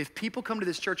 if people come to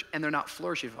this church and they're not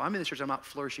flourishing, if I'm in this church, I'm not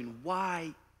flourishing,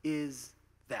 why is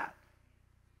that?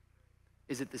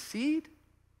 Is it the seed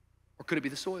or could it be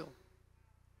the soil?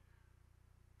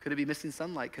 Could it be missing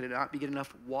sunlight? Could it not be getting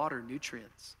enough water,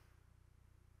 nutrients?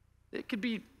 It could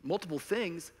be multiple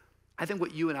things. I think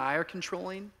what you and I are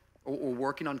controlling or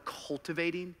working on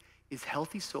cultivating is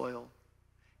healthy soil,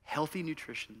 healthy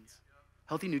nutrients,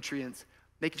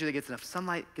 making sure that gets enough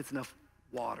sunlight, gets enough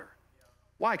water.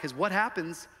 Why? Because what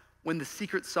happens when the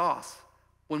secret sauce,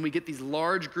 when we get these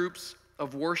large groups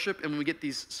of worship and when we get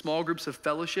these small groups of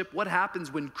fellowship, what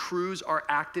happens when crews are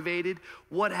activated?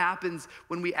 What happens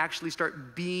when we actually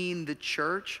start being the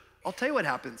church? I'll tell you what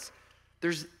happens.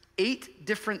 There's 8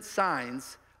 different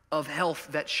signs of health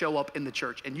that show up in the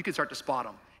church, and you can start to spot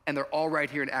them. And they're all right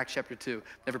here in Acts chapter 2.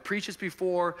 Never preached this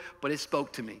before, but it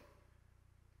spoke to me.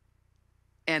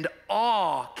 And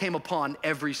awe came upon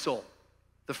every soul.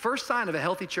 The first sign of a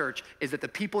healthy church is that the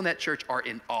people in that church are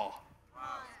in awe.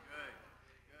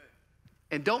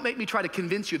 And don't make me try to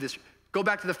convince you of this. Go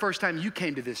back to the first time you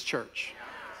came to this church.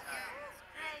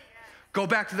 Go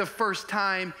back to the first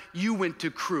time you went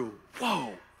to crew.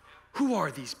 Whoa, who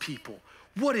are these people?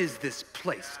 What is this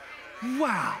place?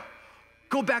 Wow.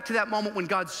 Go back to that moment when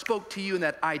God spoke to you in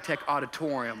that iTech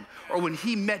auditorium, or when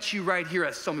he met you right here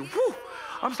at Summit. Whew,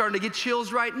 I'm starting to get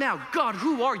chills right now. God,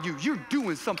 who are you? You're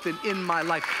doing something in my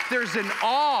life. There's an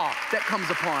awe that comes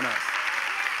upon us.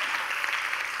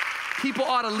 People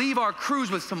ought to leave our crews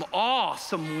with some awe,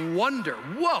 some wonder.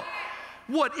 Whoa,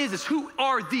 what is this? Who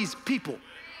are these people?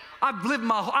 I've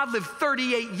lived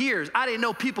 38 years. I didn't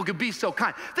know people could be so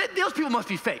kind. Those people must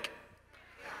be fake.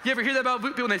 You ever hear that about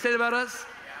people when they say that about us?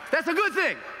 That's a good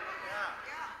thing.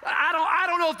 I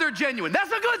don't know if they're genuine.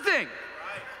 That's a good thing.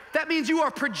 That means you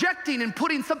are projecting and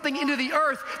putting something into the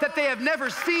earth that they have never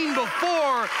seen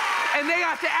before, and they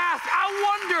have to ask, I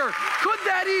wonder, could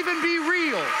that even be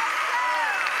real?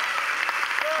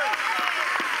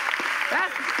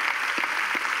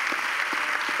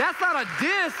 That's not a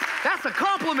diss, that's a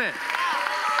compliment.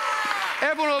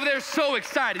 Everyone over there is so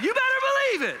excited. You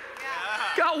better believe it.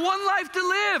 Got one life to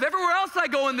live. Everywhere else I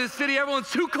go in this city, everyone's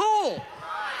too cool.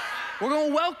 We're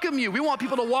gonna welcome you. We want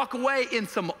people to walk away in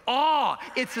some awe.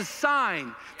 It's a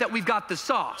sign that we've got the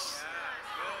sauce.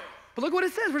 But look what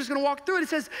it says. We're just gonna walk through it. It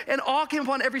says, and awe came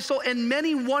upon every soul, and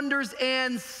many wonders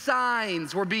and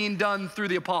signs were being done through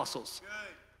the apostles.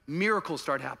 Miracles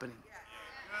start happening.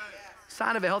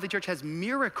 Sign of a healthy church has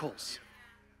miracles.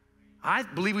 I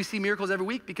believe we see miracles every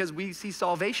week because we see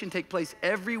salvation take place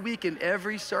every week in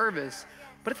every service.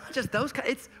 But it's not just those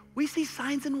kinds, we see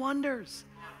signs and wonders.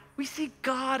 We see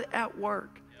God at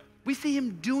work. We see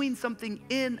him doing something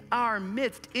in our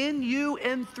midst, in you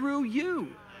and through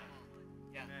you.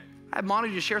 I had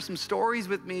Monica to share some stories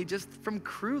with me just from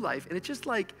crew life. And it's just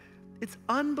like, it's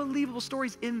unbelievable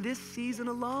stories in this season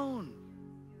alone.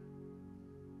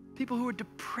 People who are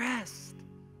depressed.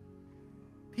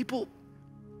 People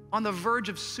on the verge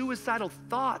of suicidal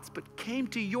thoughts, but came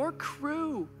to your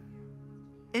crew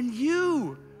and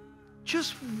you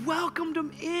just welcomed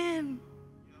them in.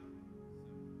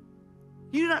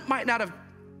 You might not have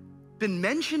been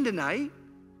mentioned tonight,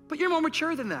 but you're more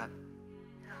mature than that.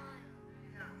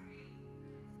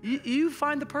 You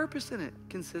find the purpose in it.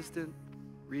 Consistent,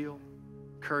 real,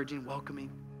 encouraging,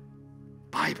 welcoming.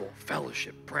 Bible,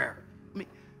 fellowship, prayer. I mean,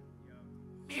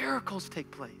 miracles take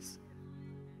place.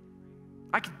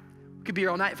 I could be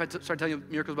here all night if I start telling you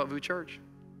miracles about VOUS Church.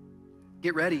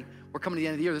 Get ready. We're coming to the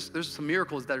end of the year. There's some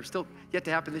miracles that are still yet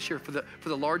to happen this year for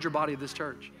the larger body of this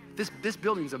church. This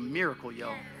building is a miracle,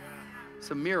 yo. It's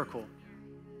a miracle.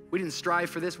 We didn't strive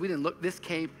for this. We didn't look. This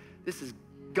is,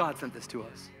 God sent this to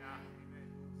us.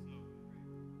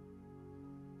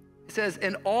 It says,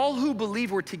 and all who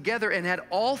believed were together and had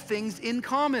all things in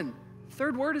common.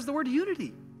 Third word is the word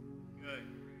unity. Good.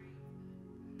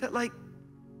 That like,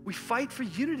 we fight for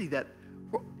unity, that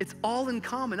it's all in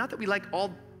common. Not that we like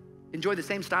all enjoy the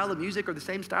same style of music or the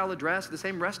same style of dress, or the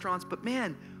same restaurants, but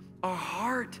man, our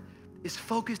heart is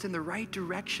focused in the right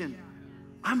direction.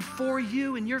 I'm for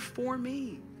you and you're for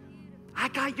me. I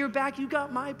got your back, you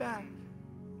got my back.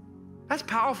 That's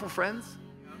powerful, friends.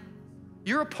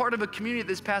 You're a part of a community that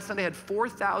this past Sunday had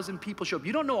 4,000 people show up.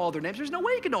 You don't know all their names. There's no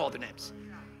way you can know all their names.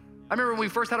 I remember when we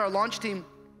first had our launch team,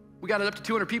 we got it up to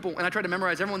 200 people, and I tried to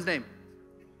memorize everyone's name.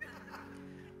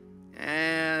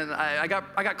 And I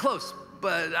got close,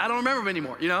 but I don't remember them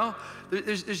anymore, you know?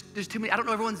 There's too many. I don't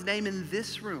know everyone's name in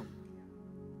this room.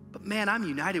 But man, I'm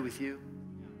united with you.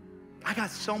 I got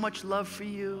so much love for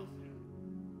you.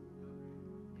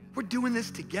 We're doing this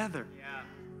together.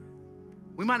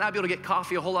 We might not be able to get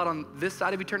coffee a whole lot on this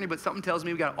side of eternity, but something tells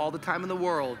me we got all the time in the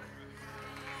world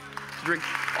to drink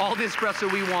all the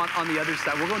espresso we want on the other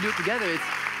side. We're gonna do it together.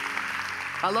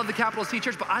 I love the Capital C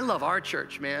Church, but I love our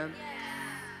church, man.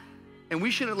 And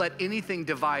we shouldn't let anything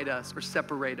divide us or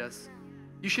separate us.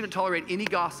 You shouldn't tolerate any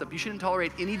gossip. You shouldn't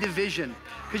tolerate any division.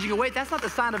 Because you go, wait, that's not the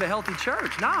sign of a healthy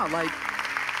church. Nah, like,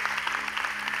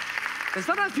 and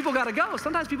sometimes people gotta go.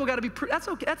 Sometimes people gotta be, that's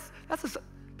okay.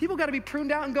 People gotta be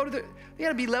pruned out and go to they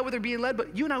gotta be led where they're being led,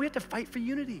 but you and I, we have to fight for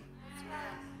unity.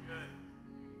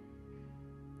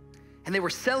 And they were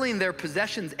selling their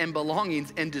possessions and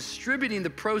belongings and distributing the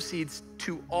proceeds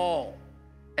to all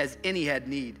as any had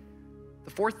need.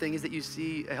 The fourth thing is that you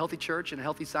see a healthy church and a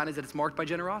healthy sign is that it's marked by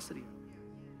generosity.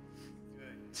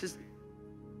 It's just,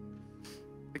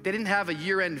 like they didn't have a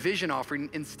year-end vision offering.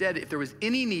 Instead, if there was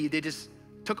any need, they just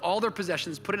took all their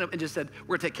possessions, put it up, and just said,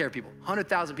 we're gonna take care of people.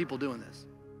 100,000 people doing this.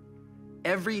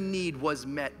 Every need was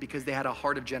met because they had a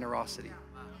heart of generosity.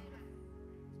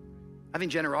 I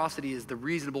think generosity is the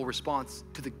reasonable response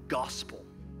to the gospel.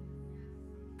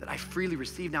 That I freely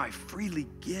receive, now I freely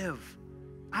give.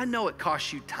 I know it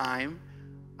costs you time.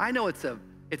 I know it's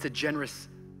a generous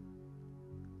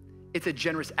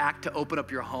act to open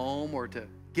up your home or to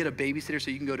get a babysitter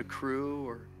so you can go to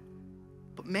crew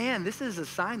but man, this is a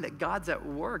sign that God's at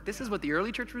work. This is what the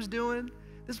early church was doing.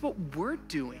 This is what we're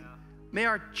doing. May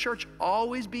our church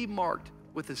always be marked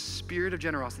with a spirit of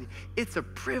generosity. It's a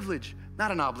privilege,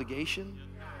 not an obligation.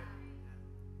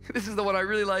 This is the one I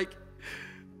really like.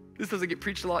 This doesn't get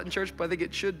preached a lot in church, but I think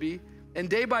it should be. And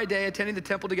day by day, attending the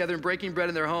temple together and breaking bread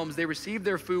in their homes, they received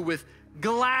their food with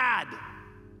glad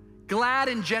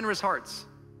and generous hearts.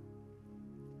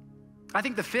 I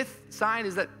think the fifth sign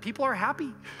is that people are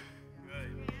happy.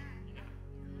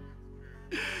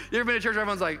 You ever been to church where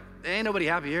everyone's like, ain't nobody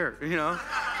happy here, you know?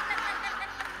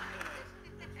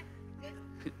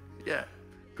 Yeah,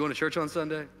 going to church on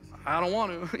Sunday? I don't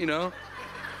want to, you know?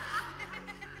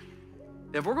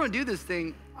 If we're going to do this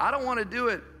thing, I don't want to do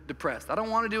it depressed. I don't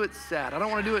want to do it sad. I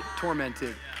don't want to do it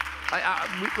tormented.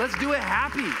 Let's do it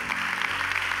happy.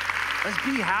 Let's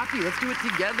be happy. Let's do it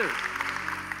together.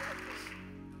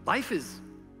 Life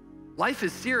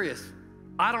is serious.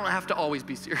 I don't have to always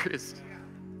be serious.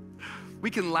 We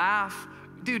can laugh.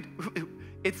 Dude,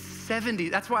 it's 70.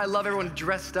 That's why I love everyone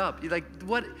dressed up. You're like,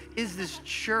 what is this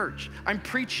church? I'm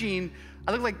preaching.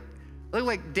 I look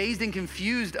like dazed and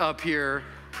confused up here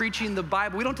preaching the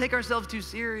Bible. We don't take ourselves too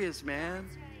serious, man.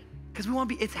 Because we want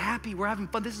to be, it's happy. We're having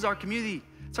fun. This is our community.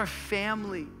 It's our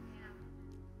family.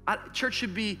 Church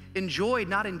should be enjoyed,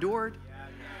 not endured.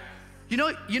 You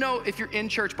know, if you're in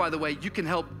church, by the way, you can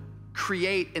help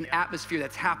create an atmosphere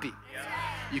that's happy.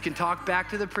 You can talk back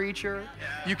to the preacher.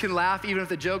 You can laugh even if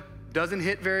the joke doesn't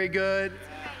hit very good.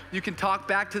 You can talk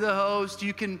back to the host.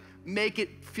 You can make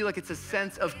it feel like it's a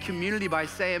sense of community by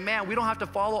saying, man, we don't have to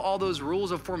follow all those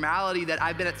rules of formality that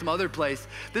I've been at some other place.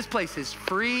 This place is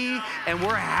free and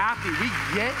we're happy. We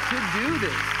get to do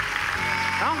this.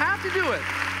 I don't have to do it.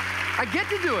 I get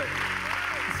to do it.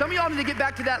 Some of y'all need to get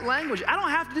back to that language. I don't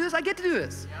have to do this, I get to do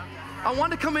this. I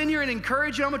want to come in here and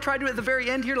encourage you. I'm gonna try to do it at the very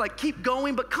end here, like keep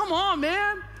going, but come on,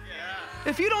 man.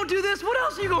 If you don't do this, what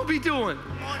else are you gonna be doing?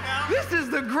 This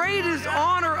is the greatest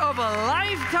honor of a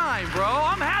lifetime, bro.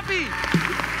 I'm happy.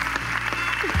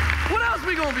 What else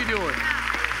we gonna be doing?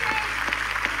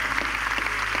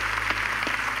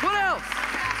 What else?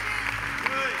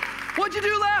 What'd you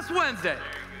do last Wednesday?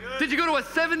 Did you go to a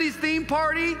 70s theme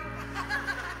party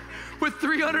with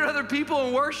 300 other people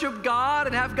and worship God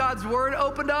and have God's word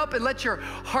opened up and let your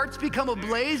hearts become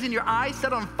ablaze and your eyes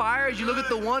set on fire as you look at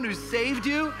the one who saved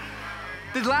you?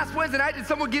 Did last Wednesday night, did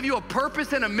someone give you a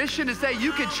purpose and a mission to say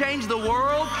you could change the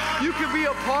world? You could be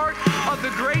a part of the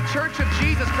great church of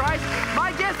Jesus Christ?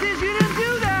 My guess is you didn't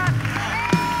do that.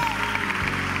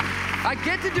 I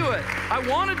get to do it. I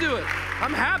want to do it.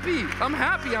 I'm happy. I'm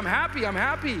happy. I'm happy. I'm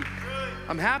happy.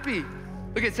 I'm happy.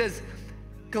 Look, it says,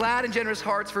 glad and generous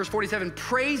hearts, verse 47,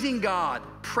 praising God,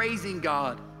 praising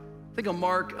God. I think a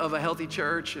mark of a healthy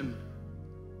church and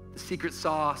the secret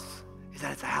sauce is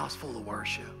that it's a house full of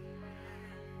worship.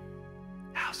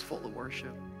 House full of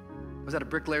worship. I was at a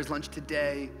bricklayer's lunch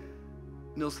today.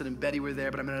 Nilson and Betty were there,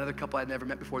 but I met another couple I'd never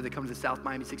met before. They come to the South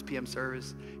Miami 6 p.m.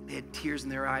 service. They had tears in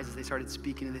their eyes as they started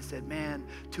speaking, and they said, man,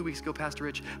 2 weeks ago, Pastor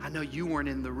Rich, I know you weren't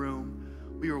in the room.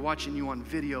 We were watching you on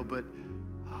video, but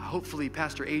hopefully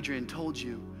Pastor Adrian told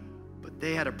you. But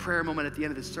they had a prayer moment at the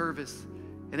end of the service,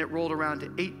 and it rolled around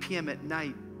to 8 p.m. at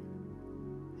night,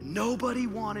 and nobody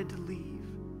wanted to leave.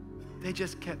 They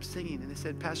just kept singing, and they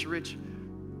said, Pastor Rich,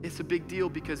 it's a big deal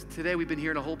because today we've been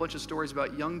hearing a whole bunch of stories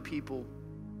about young people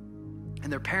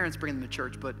and their parents bringing them to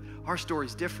church, but our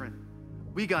story's different.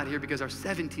 We got here because our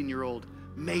 17-year-old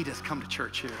made us come to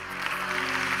church here.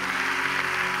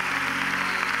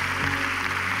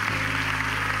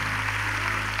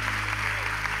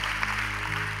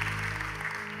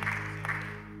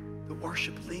 The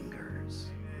worship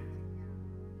lingers.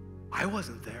 I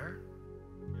wasn't there.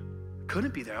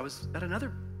 Couldn't be there. I was at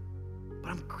another. But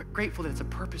I'm grateful that it's a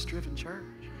purpose-driven church.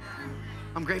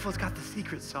 I'm grateful it's got the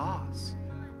secret sauce.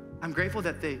 I'm grateful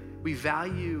that we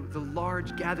value the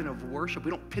large gathering of worship.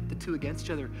 We don't pit the two against each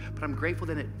other, but I'm grateful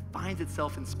that it finds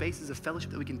itself in spaces of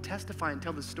fellowship that we can testify and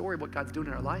tell the story of what God's doing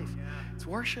in our life. It's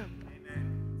worship.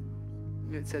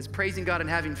 It says praising God and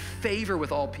having favor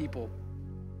with all people.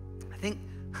 I think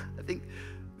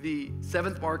the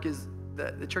seventh mark is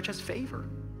that the church has favor.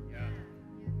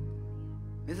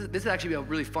 This is actually a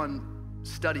really fun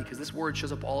study because this word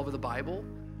shows up all over the Bible,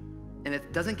 and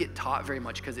it doesn't get taught very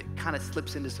much because it kind of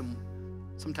slips into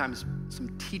sometimes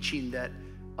some teaching that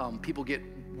people get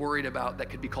worried about that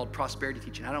could be called prosperity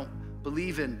teaching. I don't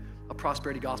believe in a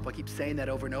prosperity gospel. I keep saying that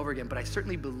over and over again, but I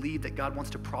certainly believe that God wants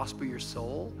to prosper your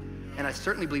soul, and I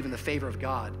certainly believe in the favor of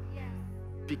God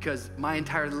because my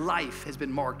entire life has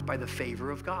been marked by the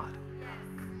favor of God.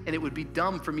 And it would be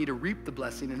dumb for me to reap the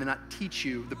blessing and then not teach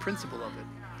you the principle of it.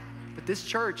 But this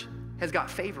church has got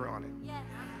favor on it.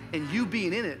 And you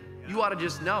being in it, you ought to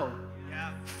just know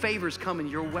favor's coming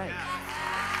your way.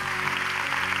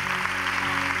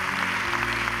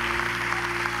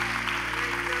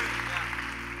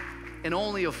 And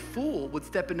only a fool would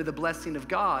step into the blessing of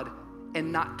God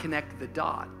and not connect the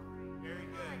dot.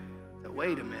 So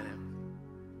wait a minute.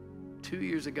 2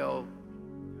 years ago,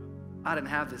 I didn't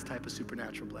have this type of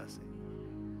supernatural blessing.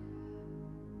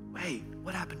 Wait,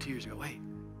 what happened 2 years ago? Wait,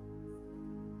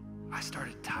 I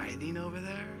started tithing over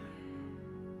there?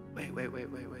 Wait.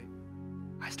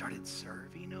 I started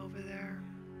serving over there?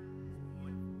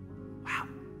 Wow,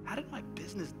 how did my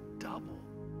business double?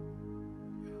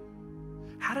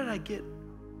 How did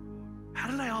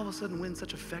I all of a sudden win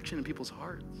such affection in people's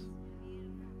hearts?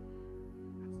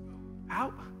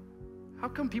 How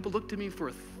come people look to me for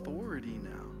authority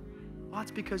now? Well,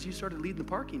 it's because you started leading the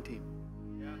parking team.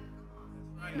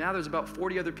 Now there's about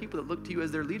 40 other people that look to you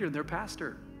as their leader and their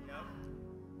pastor.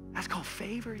 That's called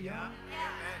favor, yeah.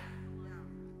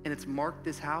 And it's marked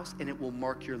this house, and it will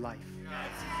mark your life.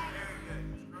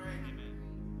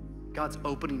 God's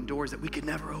opening doors that we could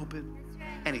never open,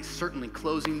 and he's certainly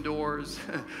closing doors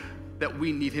that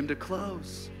we need him to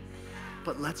close.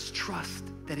 But let's trust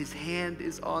that his hand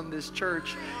is on this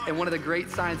church, and one of the great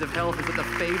signs of health is that the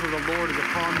favor of the Lord is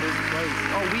upon this place.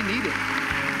 Oh, we need it.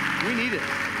 We need it.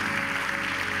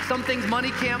 Some things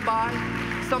money can't buy.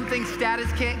 something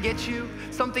status can't get you,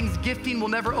 something's gifting will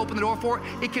never open the door for.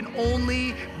 It can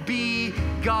only be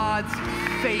God's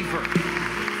favor.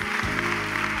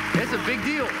 It's a big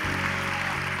deal.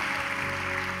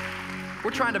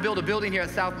 We're trying to build a building here at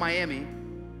South Miami.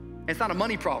 It's not a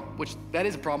money problem, which that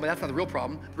is a problem, but that's not the real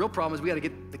problem. The real problem is we gotta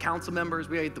get the council members,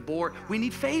 we gotta get the board. We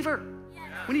need favor.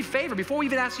 We need favor. Before we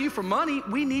even ask you for money,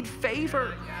 we need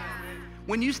favor.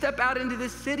 When you step out into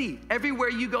this city, everywhere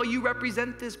you go, you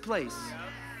represent this place.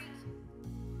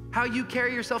 How you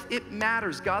carry yourself, it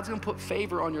matters. God's gonna put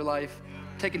favor on your life.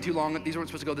 Taking too long, these weren't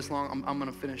supposed to go this long. I'm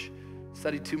gonna finish.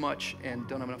 Studied too much and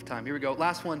don't have enough time. Here we go,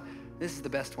 last one. This is the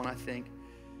best one, I think.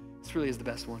 This really is the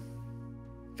best one.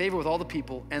 Favor with all the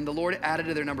people, and the Lord added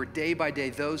to their number day by day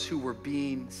those who were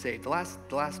being saved. The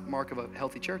last mark of a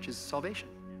healthy church is salvation.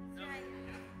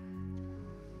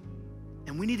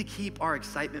 And we need to keep our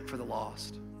excitement for the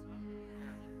lost.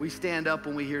 We stand up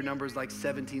when we hear numbers like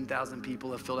 17,000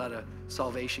 people have filled out a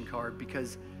salvation card,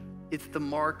 because it's the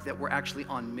mark that we're actually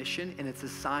on mission, and it's a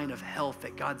sign of health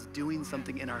that God's doing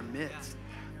something in our midst.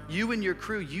 You and your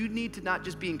crew, you need to not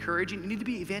just be encouraging, you need to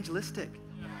be evangelistic.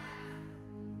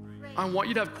 I want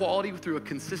you to have quality through a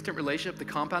consistent relationship, the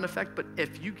compound effect, but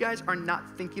if you guys are not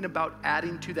thinking about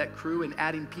adding to that crew and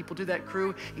adding people to that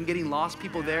crew and getting lost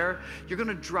people there, you're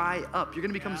gonna dry up. You're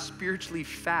gonna become spiritually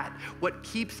fat. What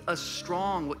keeps us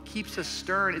strong, what keeps us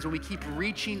stern is when we keep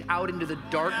reaching out into the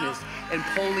darkness and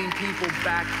pulling people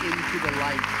back into the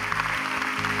light.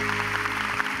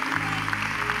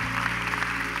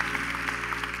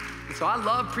 So I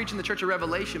love preaching the Church of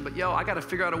Revelation, but I gotta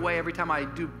figure out a way every time I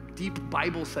do deep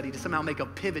Bible study to somehow make a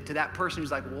pivot to that person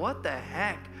who's like, what the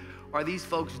heck are these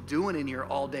folks doing in here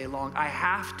all day long? I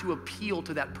have to appeal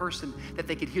to that person that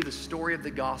they could hear the story of the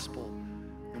gospel.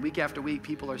 And week after week,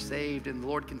 people are saved, and the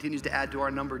Lord continues to add to our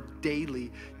number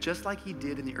daily, just like he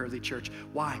did in the early church.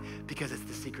 Why? Because it's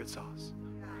the secret sauce.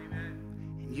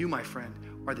 And you, my friend,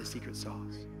 are the secret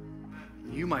sauce.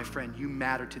 You, my friend, you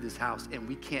matter to this house, and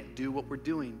we can't do what we're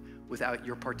doing without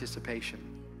your participation.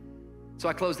 So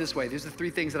I close this way. These are the 3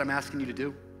 things that I'm asking you to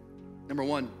do. Number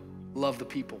 1, love the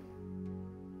people.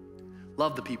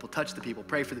 Love the people, touch the people,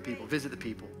 pray for the people, visit the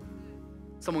people.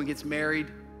 Someone gets married,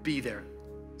 be there.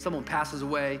 Someone passes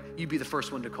away, you be the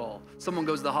first one to call. Someone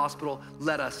goes to the hospital,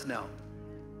 let us know.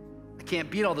 I can't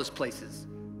be at all those places.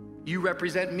 You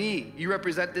represent me. You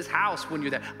represent this house when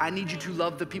you're there. I need you to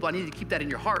love the people. I need you to keep that in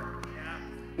your heart.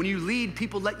 When you lead,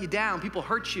 people let you down, people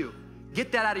hurt you.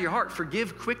 Get that out of your heart.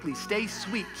 Forgive quickly. Stay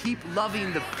sweet. Keep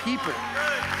loving the people.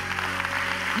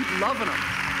 Keep loving them.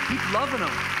 Keep loving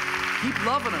them. Keep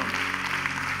loving them.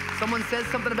 Someone says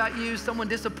something about you, someone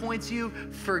disappoints you,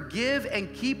 forgive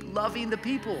and keep loving the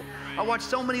people. I watch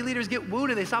so many leaders get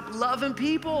wounded. They stop loving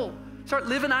people. Start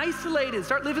living isolated.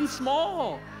 Start living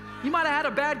small. You might have had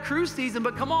a bad crew season,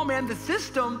 but come on, man, the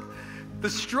system, the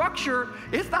structure,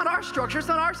 it's not our structure, it's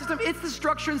not our system, it's the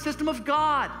structure and system of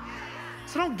God.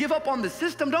 So don't give up on the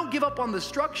system, don't give up on the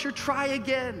structure, try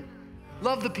again.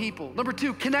 Love the people. Number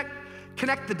 2,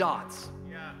 connect the dots.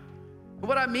 Yeah.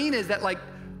 What I mean is that, like,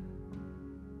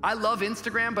 I love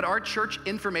Instagram, but our church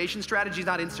information strategy is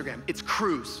not Instagram, it's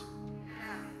crews.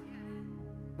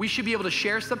 We should be able to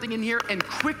share something in here and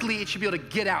quickly it should be able to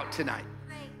get out tonight.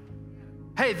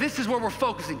 Hey, this is where we're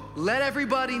focusing. Let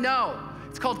everybody know.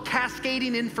 It's called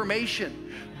cascading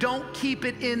information. Don't keep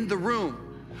it in the room.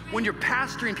 When you're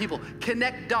pastoring people,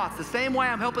 connect dots. The same way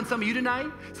I'm helping some of you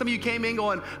tonight. Some of you came in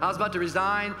going, I was about to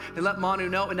resign and let Manu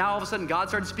know, and now all of a sudden God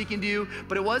started speaking to you.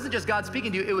 But it wasn't just God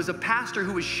speaking to you, it was a pastor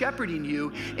who was shepherding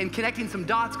you and connecting some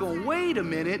dots going, wait a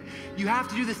minute, you have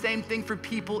to do the same thing for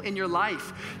people in your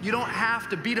life. You don't have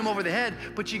to beat them over the head,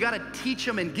 but you gotta teach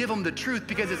them and give them the truth,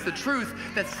 because it's the truth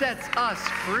that sets us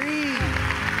free.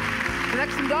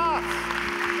 Connect some dots.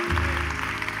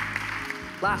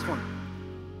 Last one,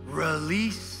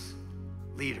 release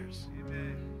leaders.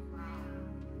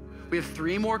 We have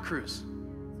 3 more crews.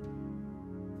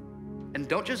 And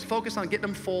don't just focus on getting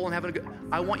them full and having a good,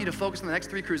 I want you to focus on the next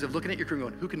 3 crews of looking at your crew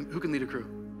and going, who can lead a crew?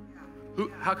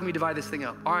 How can we divide this thing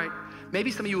up? All right,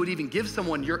 maybe some of you would even give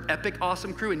someone your epic,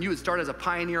 awesome crew and you would start as a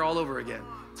pioneer all over again.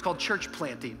 It's called church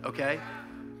planting, okay?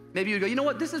 Maybe you'd go, you know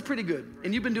what, this is pretty good.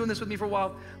 And you've been doing this with me for a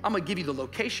while. I'm gonna give you the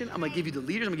location, I'm gonna give you the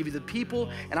leaders, I'm gonna give you the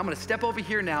people, and I'm gonna step over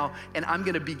here now and I'm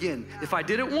gonna begin. If I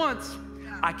did it once,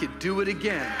 I could do it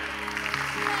again.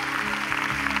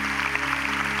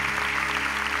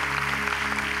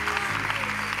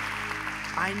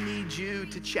 I need you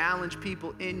to challenge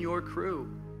people in your crew.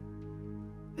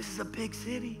 This is a big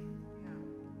city.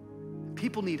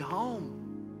 People need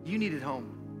home. You need it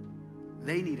home.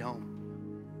 They need home.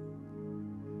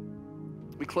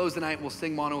 We close tonight, we'll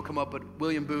sing, Mono will come up, but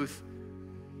William Booth,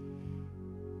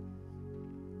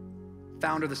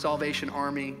 founder of the Salvation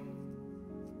Army.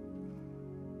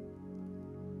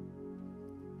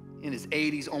 In his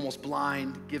 80s, almost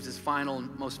blind, gives his final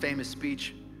and most famous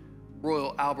speech,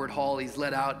 Royal Albert Hall. He's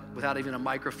let out without even a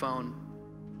microphone.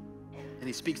 And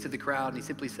he speaks to the crowd and he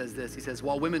simply says this. He says,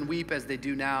 while women weep as they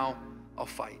do now, I'll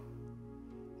fight.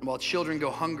 And while children go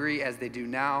hungry as they do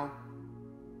now,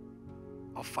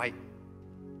 I'll fight.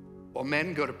 While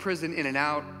men go to prison in and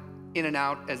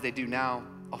out as they do now,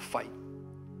 I'll fight.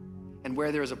 And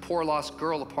where there is a poor lost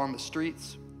girl upon the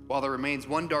streets, while there remains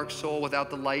one dark soul without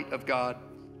the light of God,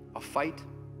 I'll fight,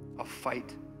 I'll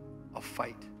fight, I'll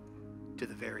fight to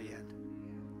the very end.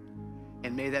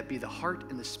 And may that be the heart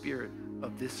and the spirit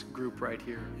of this group right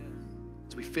here.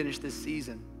 As we finish this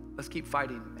season, let's keep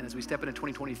fighting. And as we step into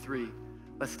 2023,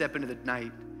 let's step into the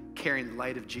night carrying the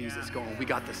light of Jesus, going, we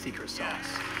got the secret sauce.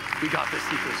 We got the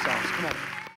secret sauce. Come on.